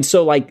 And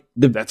so like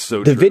the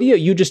video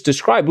you just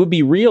described would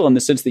be real in the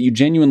sense that you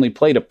genuinely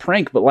played a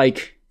prank, but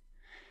like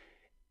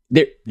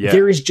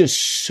there is just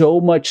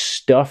so much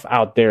stuff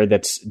out there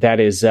that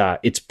is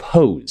it's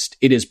posed.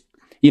 It is,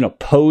 you know,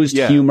 posed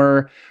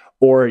humor,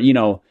 or, you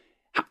know,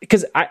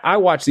 because I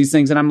watch these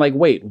things and I'm like,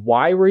 wait,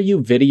 why were you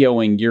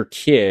videoing your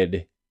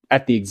kid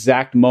at the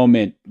exact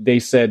moment they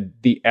said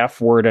the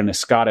F word in a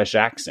Scottish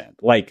accent?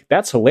 Like,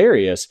 that's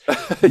hilarious.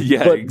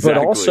 Exactly. But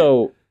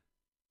also,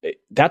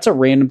 that's a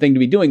random thing to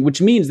be doing,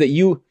 which means that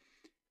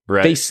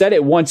they said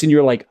it once and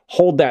you're like,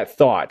 hold that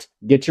thought,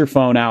 get your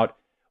phone out.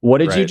 What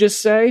did you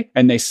just say?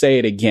 And they say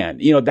it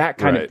again, you know, that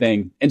kind of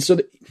thing. And so,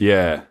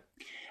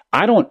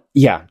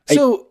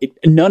 so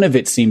none of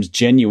it seems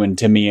genuine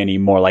to me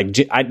anymore. Like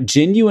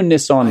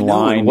genuineness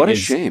online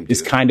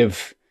is kind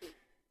of,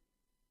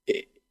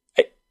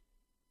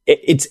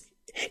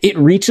 it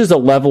reaches a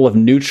level of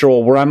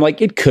neutral where I'm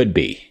like, it could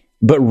be.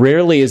 But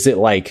rarely is it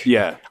like,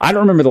 I don't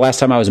remember the last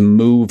time I was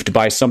moved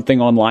by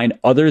something online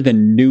other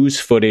than news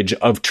footage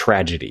of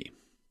tragedy.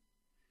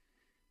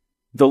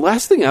 The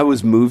last thing I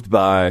was moved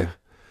by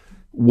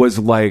was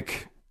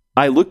like,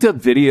 I looked up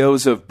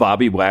videos of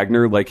Bobby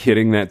Wagner like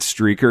hitting that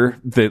streaker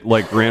that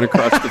like ran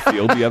across the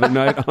field the other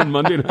night on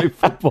Monday Night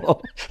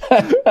Football.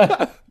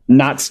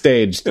 Not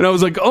staged. And I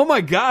was like, oh my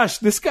gosh,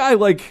 this guy,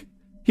 like,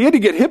 he had to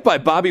get hit by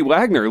Bobby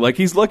Wagner. Like,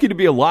 he's lucky to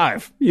be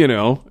alive, you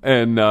know?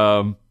 And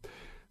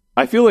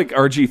I feel like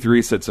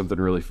RG3 said something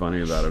really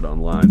funny about it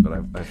online,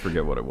 but I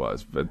forget what it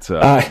was. But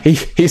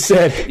he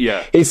said,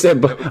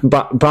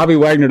 Bobby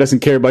Wagner doesn't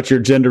care about your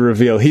gender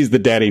reveal. He's the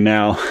daddy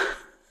now.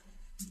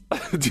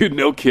 Dude,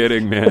 no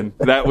kidding, man.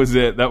 That was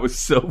it. That was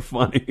so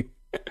funny.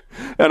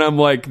 And I'm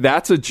like,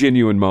 that's a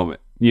genuine moment.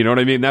 You know what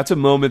I mean? That's a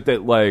moment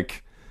that,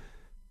 like,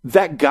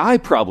 that guy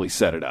probably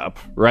set it up,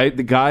 right?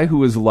 The guy who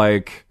was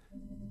like,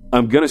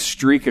 I'm going to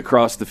streak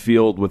across the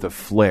field with a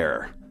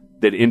flare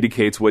that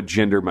indicates what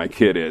gender my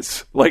kid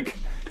is. Like,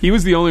 he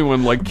was the only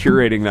one, like,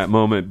 curating that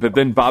moment. But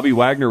then Bobby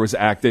Wagner was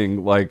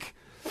acting, like,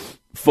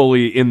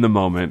 fully in the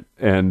moment.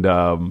 And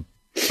I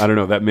don't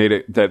know, that made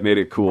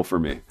it cool for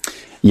me.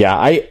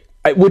 Yeah,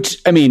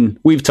 which, I mean,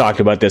 we've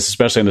talked about this,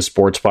 especially in the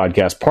sports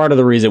podcast. Part of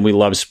the reason we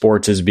love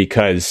sports is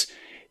because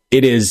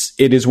it is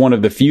one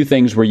of the few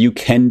things where you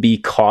can be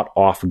caught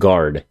off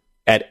guard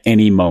at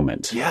any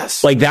moment.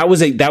 Yes. Like that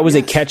was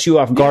a catch you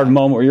off guard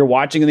moment where you're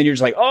watching and then you're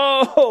just like,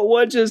 oh,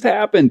 what just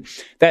happened?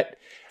 That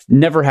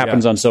never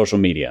happens on social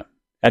media.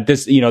 At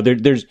this, you know,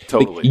 there's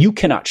totally. Like, you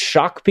cannot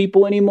shock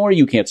people anymore.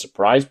 You can't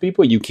surprise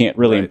people. You can't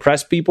really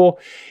impress people.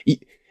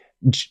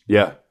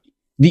 Yeah.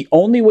 The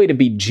only way to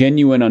be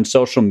genuine on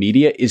social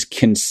media is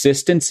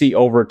consistency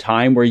over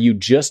time, where you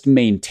just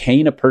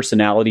maintain a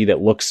personality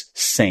that looks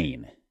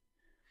sane.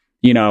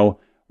 You know,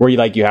 where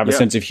you have a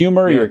sense of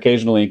humor, you're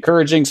occasionally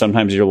encouraging,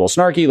 sometimes you're a little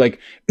snarky. Like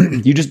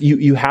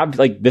you have,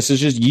 like, this is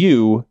just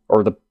you,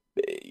 or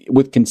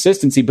with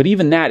consistency. But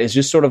even that is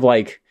just sort of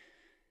like,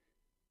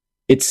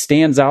 it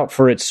stands out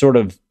for its sort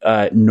of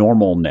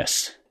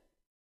normalness.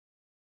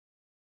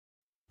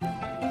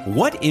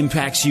 What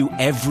impacts you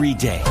every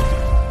day?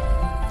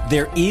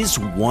 There is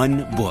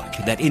one book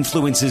that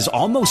influences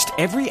almost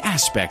every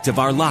aspect of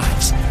our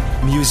lives.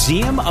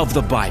 Museum of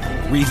the Bible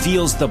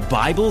reveals the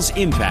Bible's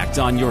impact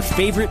on your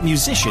favorite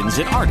musicians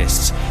and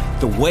artists,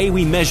 the way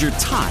we measure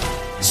time,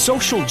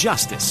 social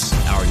justice,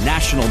 our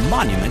national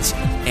monuments,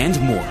 and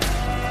more.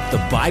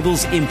 The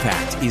Bible's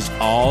impact is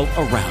all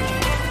around you.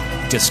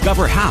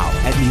 Discover how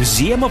at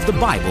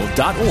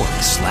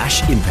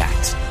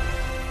museumofthebible.org/impact.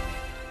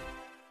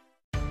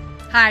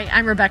 Hi,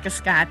 I'm Rebecca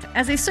Scott.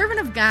 As a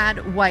servant of God,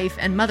 wife,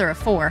 and mother of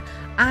 4,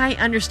 I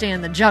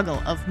understand the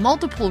juggle of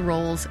multiple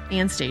roles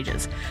and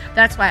stages.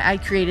 That's why I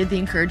created the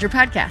Encourager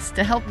podcast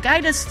to help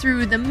guide us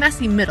through the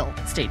messy middle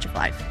stage of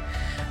life.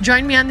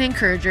 Join me on the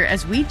Encourager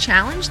as we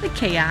challenge the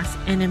chaos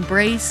and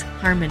embrace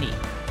harmony.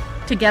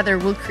 Together,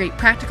 we'll create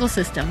practical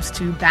systems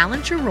to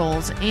balance your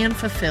roles and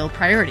fulfill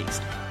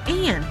priorities.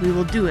 And we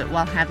will do it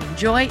while having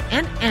joy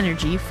and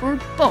energy for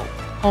both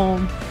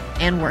home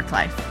and work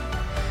life.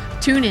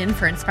 Tune in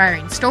for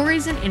inspiring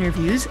stories and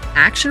interviews,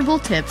 actionable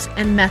tips,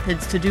 and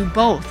methods to do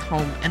both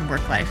home and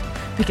work life.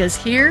 Because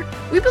here,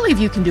 we believe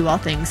you can do all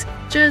things,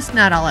 just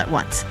not all at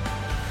once.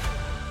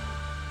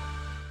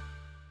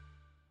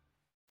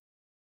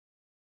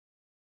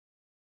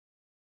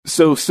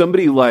 So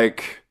somebody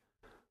like,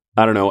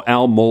 I don't know,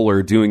 Al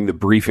Mohler doing the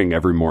briefing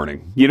every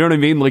morning. You know what I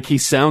mean? Like, he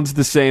sounds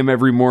the same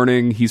every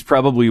morning. He's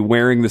probably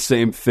wearing the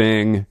same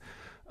thing.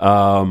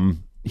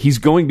 He's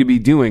going to be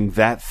doing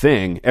that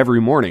thing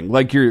every morning.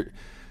 Like, you're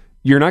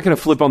not going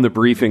to flip on the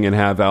briefing and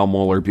have Al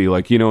Mohler be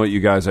like, you know what, you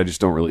guys, I just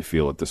don't really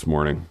feel it this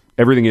morning.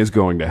 Everything is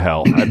going to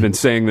hell. I've been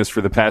saying this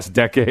for the past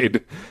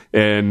decade,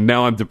 and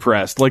now I'm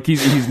depressed. Like,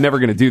 he's never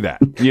going to do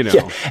that, you know?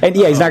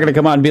 He's not going to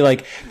come out and be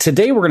like,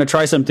 today we're going to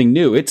try something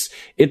new. It's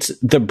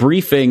the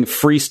briefing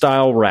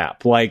freestyle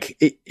rap. Like,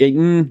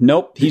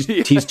 nope. He's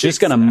just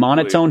going to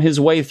monotone his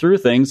way through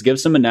things, give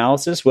some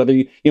analysis, whether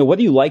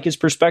you like his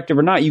perspective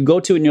or not. You go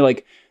to it and you're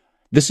like,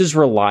 this is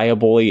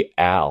reliably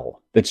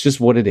Al. That's just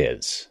what it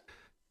is.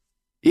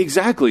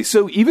 Exactly.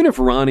 So even if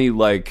Ronnie,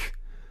 like,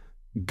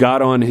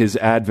 got on his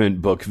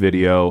Advent book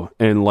video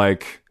and,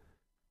 like,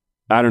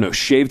 I don't know,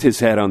 shaved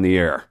his head on the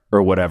air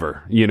or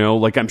whatever, you know,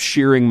 like, I'm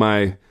shearing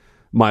my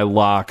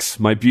locks,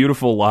 my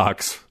beautiful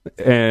locks.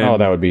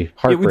 And that would be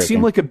heartbreaking. It would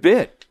seem like a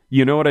bit.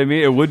 You know what I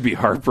mean? It would be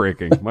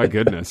heartbreaking. My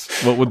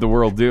goodness. What would the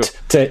world do?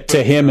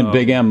 To him and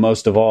Big M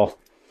most of all.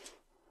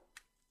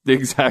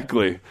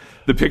 Exactly.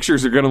 The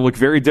pictures are going to look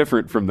very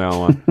different from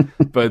now on.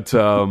 But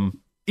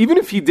even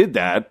if he did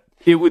that,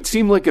 it would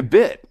seem like a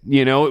bit,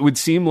 you know, it would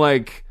seem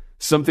like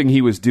something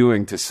he was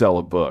doing to sell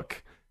a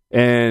book.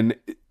 And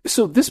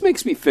so this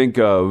makes me think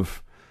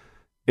of,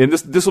 and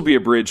this will be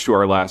a bridge to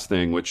our last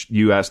thing, which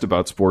you asked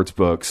about sports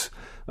books.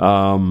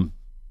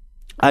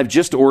 I've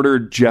just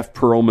ordered Jeff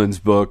Pearlman's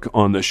book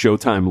on the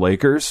Showtime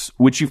Lakers,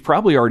 which you've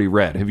probably already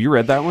read. Have you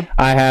read that one?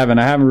 I haven't.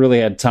 I haven't really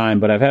had time,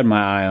 but I've had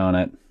my eye on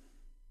it.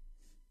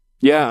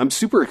 Yeah, I'm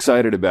super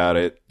excited about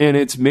it. And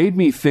it's made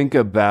me think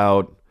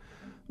about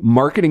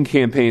marketing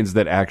campaigns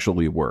that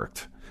actually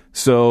worked.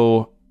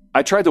 So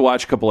I tried to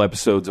watch a couple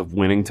episodes of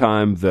Winning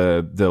Time,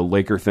 the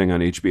Laker thing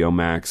on HBO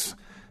Max,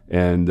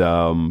 and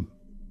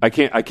I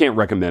can't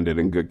recommend it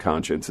in good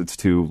conscience. It's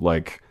too,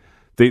 like,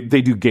 they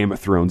do Game of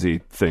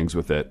Thronesy things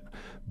with it.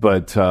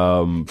 But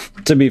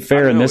to be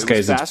fair, in this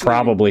case, it's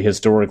probably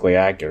historically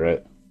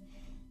accurate.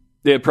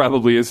 It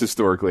probably is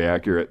historically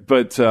accurate,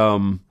 but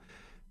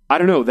I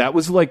don't know. That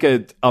was like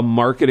a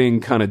marketing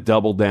kind of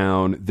double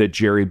down that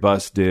Jerry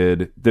Buss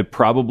did that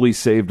probably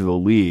saved the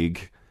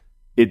league.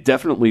 It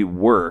definitely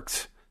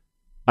worked.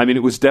 I mean,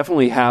 it was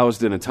definitely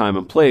housed in a time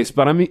and place,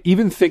 but I'm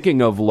even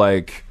thinking of,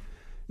 like,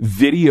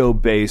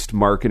 video-based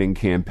marketing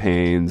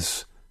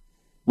campaigns,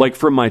 like,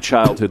 from my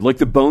childhood, like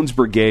the Bones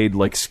Brigade,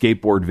 like,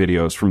 skateboard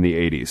videos from the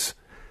 80s.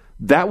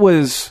 That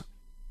was,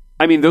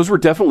 I mean, those were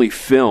definitely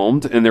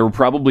filmed, and there were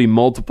probably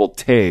multiple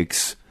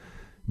takes,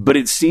 but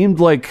it seemed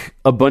like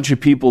a bunch of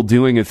people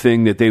doing a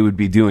thing that they would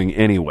be doing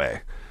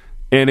anyway.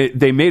 And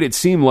they made it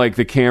seem like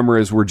the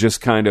cameras were just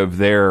kind of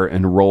there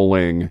and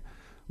rolling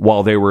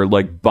while they were,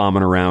 like,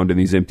 bombing around in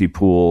these empty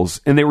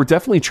pools. And they were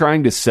definitely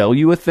trying to sell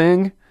you a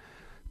thing,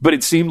 but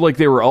it seemed like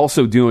they were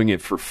also doing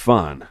it for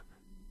fun.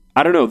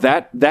 I don't know,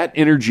 that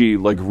energy,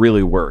 like,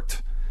 really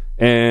worked.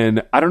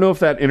 And I don't know if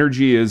that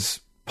energy is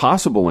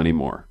possible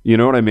anymore. You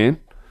know what I mean?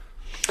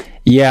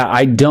 Yeah,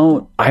 I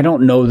don't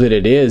know that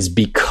it is,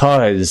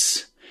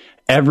 because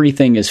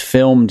everything is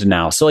filmed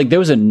now. So, like, there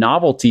was a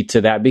novelty to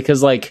that,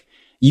 because, like,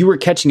 you were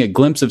catching a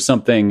glimpse of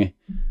something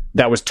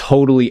that was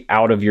totally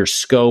out of your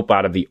scope,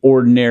 out of the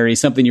ordinary,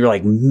 something you're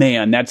like,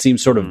 man, that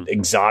seems sort of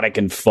exotic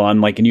and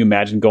fun. Like, can you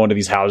imagine going to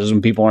these houses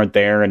when people aren't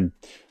there and,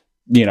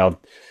 you know,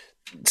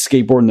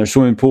 skateboarding their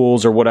swimming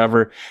pools or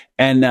whatever?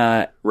 And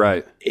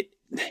right.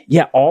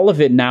 All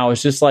of it now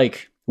is just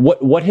like,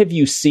 what have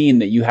you seen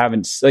that you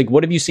haven't, like,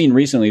 what have you seen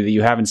recently that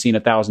you haven't seen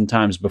 1,000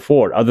 times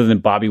before, other than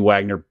Bobby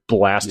Wagner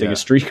blasting a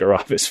streaker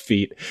off his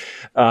feet?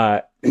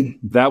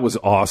 That was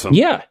awesome.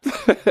 Yeah.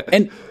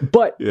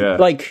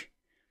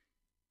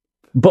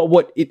 But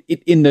what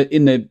in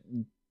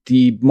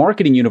the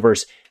marketing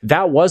universe,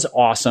 that was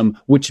awesome,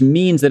 which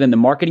means that in the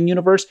marketing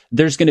universe,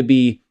 there's going to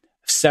be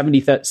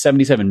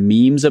 77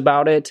 memes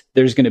about it.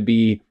 There's going to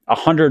be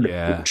 100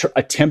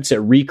 attempts at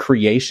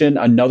recreation.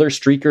 Another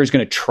streaker is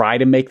going to try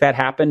to make that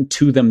happen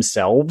to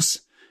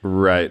themselves.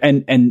 Right.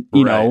 And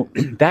you know,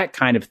 that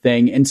kind of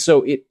thing. And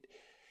so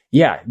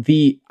I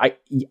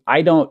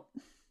don't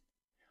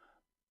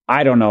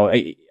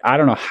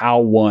know how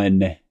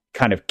one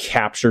kind of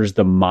captures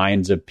the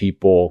minds of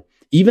people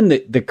even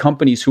the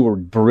companies who were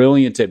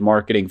brilliant at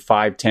marketing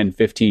 5, 10,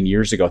 15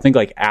 years ago, I think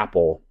like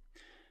Apple.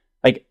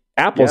 Like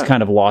Apple's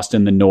kind of lost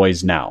in the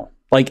noise now.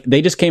 Like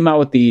they just came out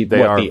with the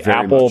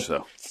Apple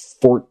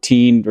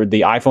 14 or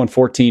the iPhone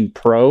 14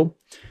 Pro.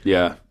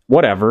 Yeah.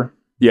 Whatever.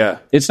 Yeah.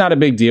 It's not a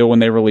big deal when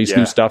they release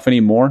new stuff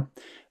anymore.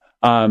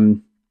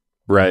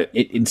 Right.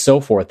 And so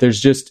forth.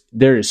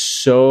 There is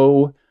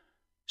so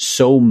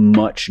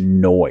much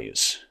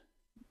noise.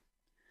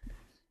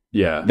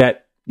 Yeah.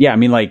 I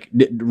mean, like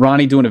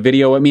Ronnie doing a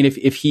video. I mean,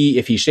 if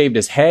he shaved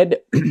his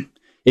head,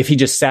 if he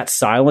just sat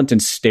silent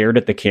and stared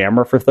at the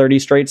camera for 30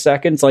 straight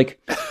seconds, like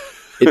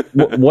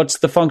what's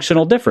the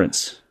functional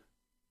difference?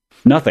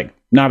 Nothing.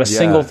 Not a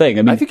single thing.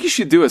 I mean, I think you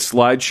should do a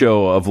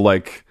slideshow of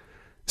like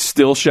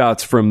still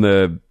shots from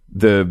the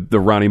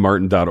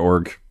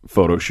RonnieMartin.org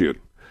photo shoot.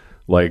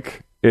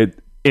 Like it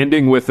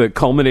ending with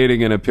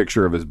culminating in a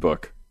picture of his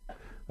book.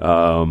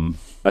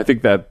 I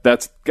think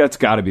that's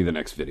got to be the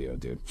next video,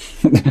 dude.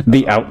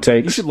 The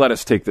outtakes. You should let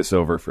us take this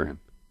over for him.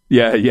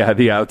 Yeah,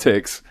 the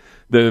outtakes,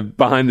 the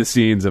behind the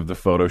scenes of the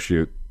photo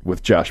shoot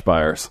with Josh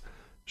Byers.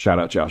 Shout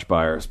out Josh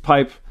Byers.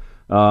 Pipe.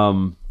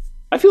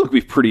 I feel like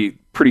we've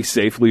pretty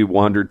safely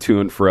wandered to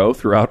and fro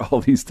throughout all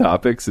these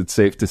topics. It's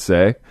safe to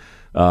say.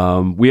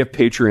 We have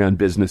Patreon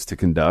business to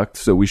conduct,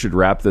 so we should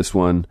wrap this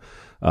one.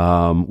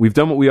 We've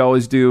done what we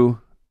always do,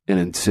 and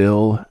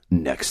until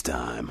next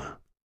time.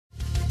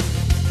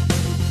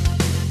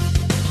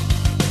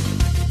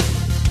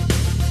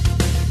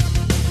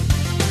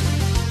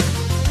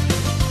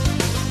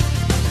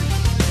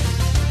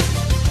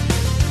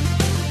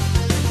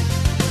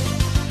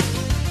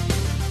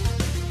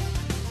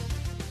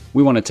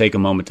 We want to take a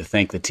moment to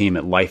thank the team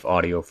at Life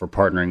Audio for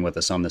partnering with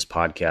us on this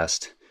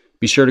podcast.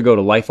 Be sure to go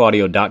to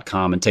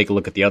lifeaudio.com and take a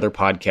look at the other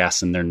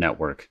podcasts in their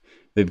network.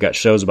 They've got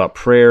shows about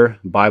prayer,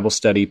 Bible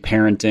study,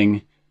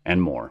 parenting,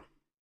 and more.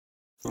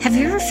 Have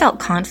you ever felt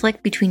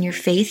conflict between your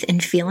faith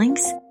and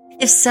feelings?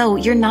 If so,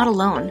 you're not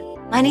alone.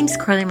 My name's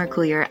Carly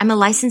Mercoulier. I'm a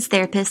licensed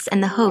therapist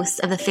and the host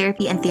of the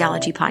Therapy and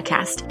Theology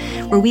podcast,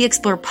 where we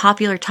explore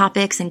popular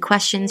topics and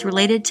questions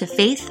related to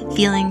faith,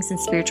 feelings, and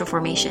spiritual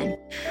formation.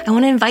 I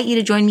want to invite you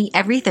to join me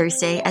every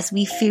Thursday as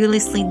we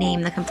fearlessly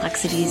name the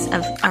complexities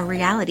of our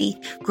reality,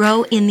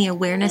 grow in the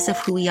awareness of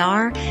who we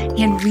are,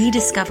 and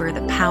rediscover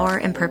the power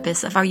and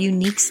purpose of our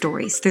unique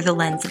stories through the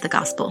lens of the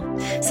gospel.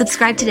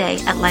 Subscribe today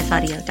at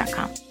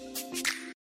lifeaudio.com.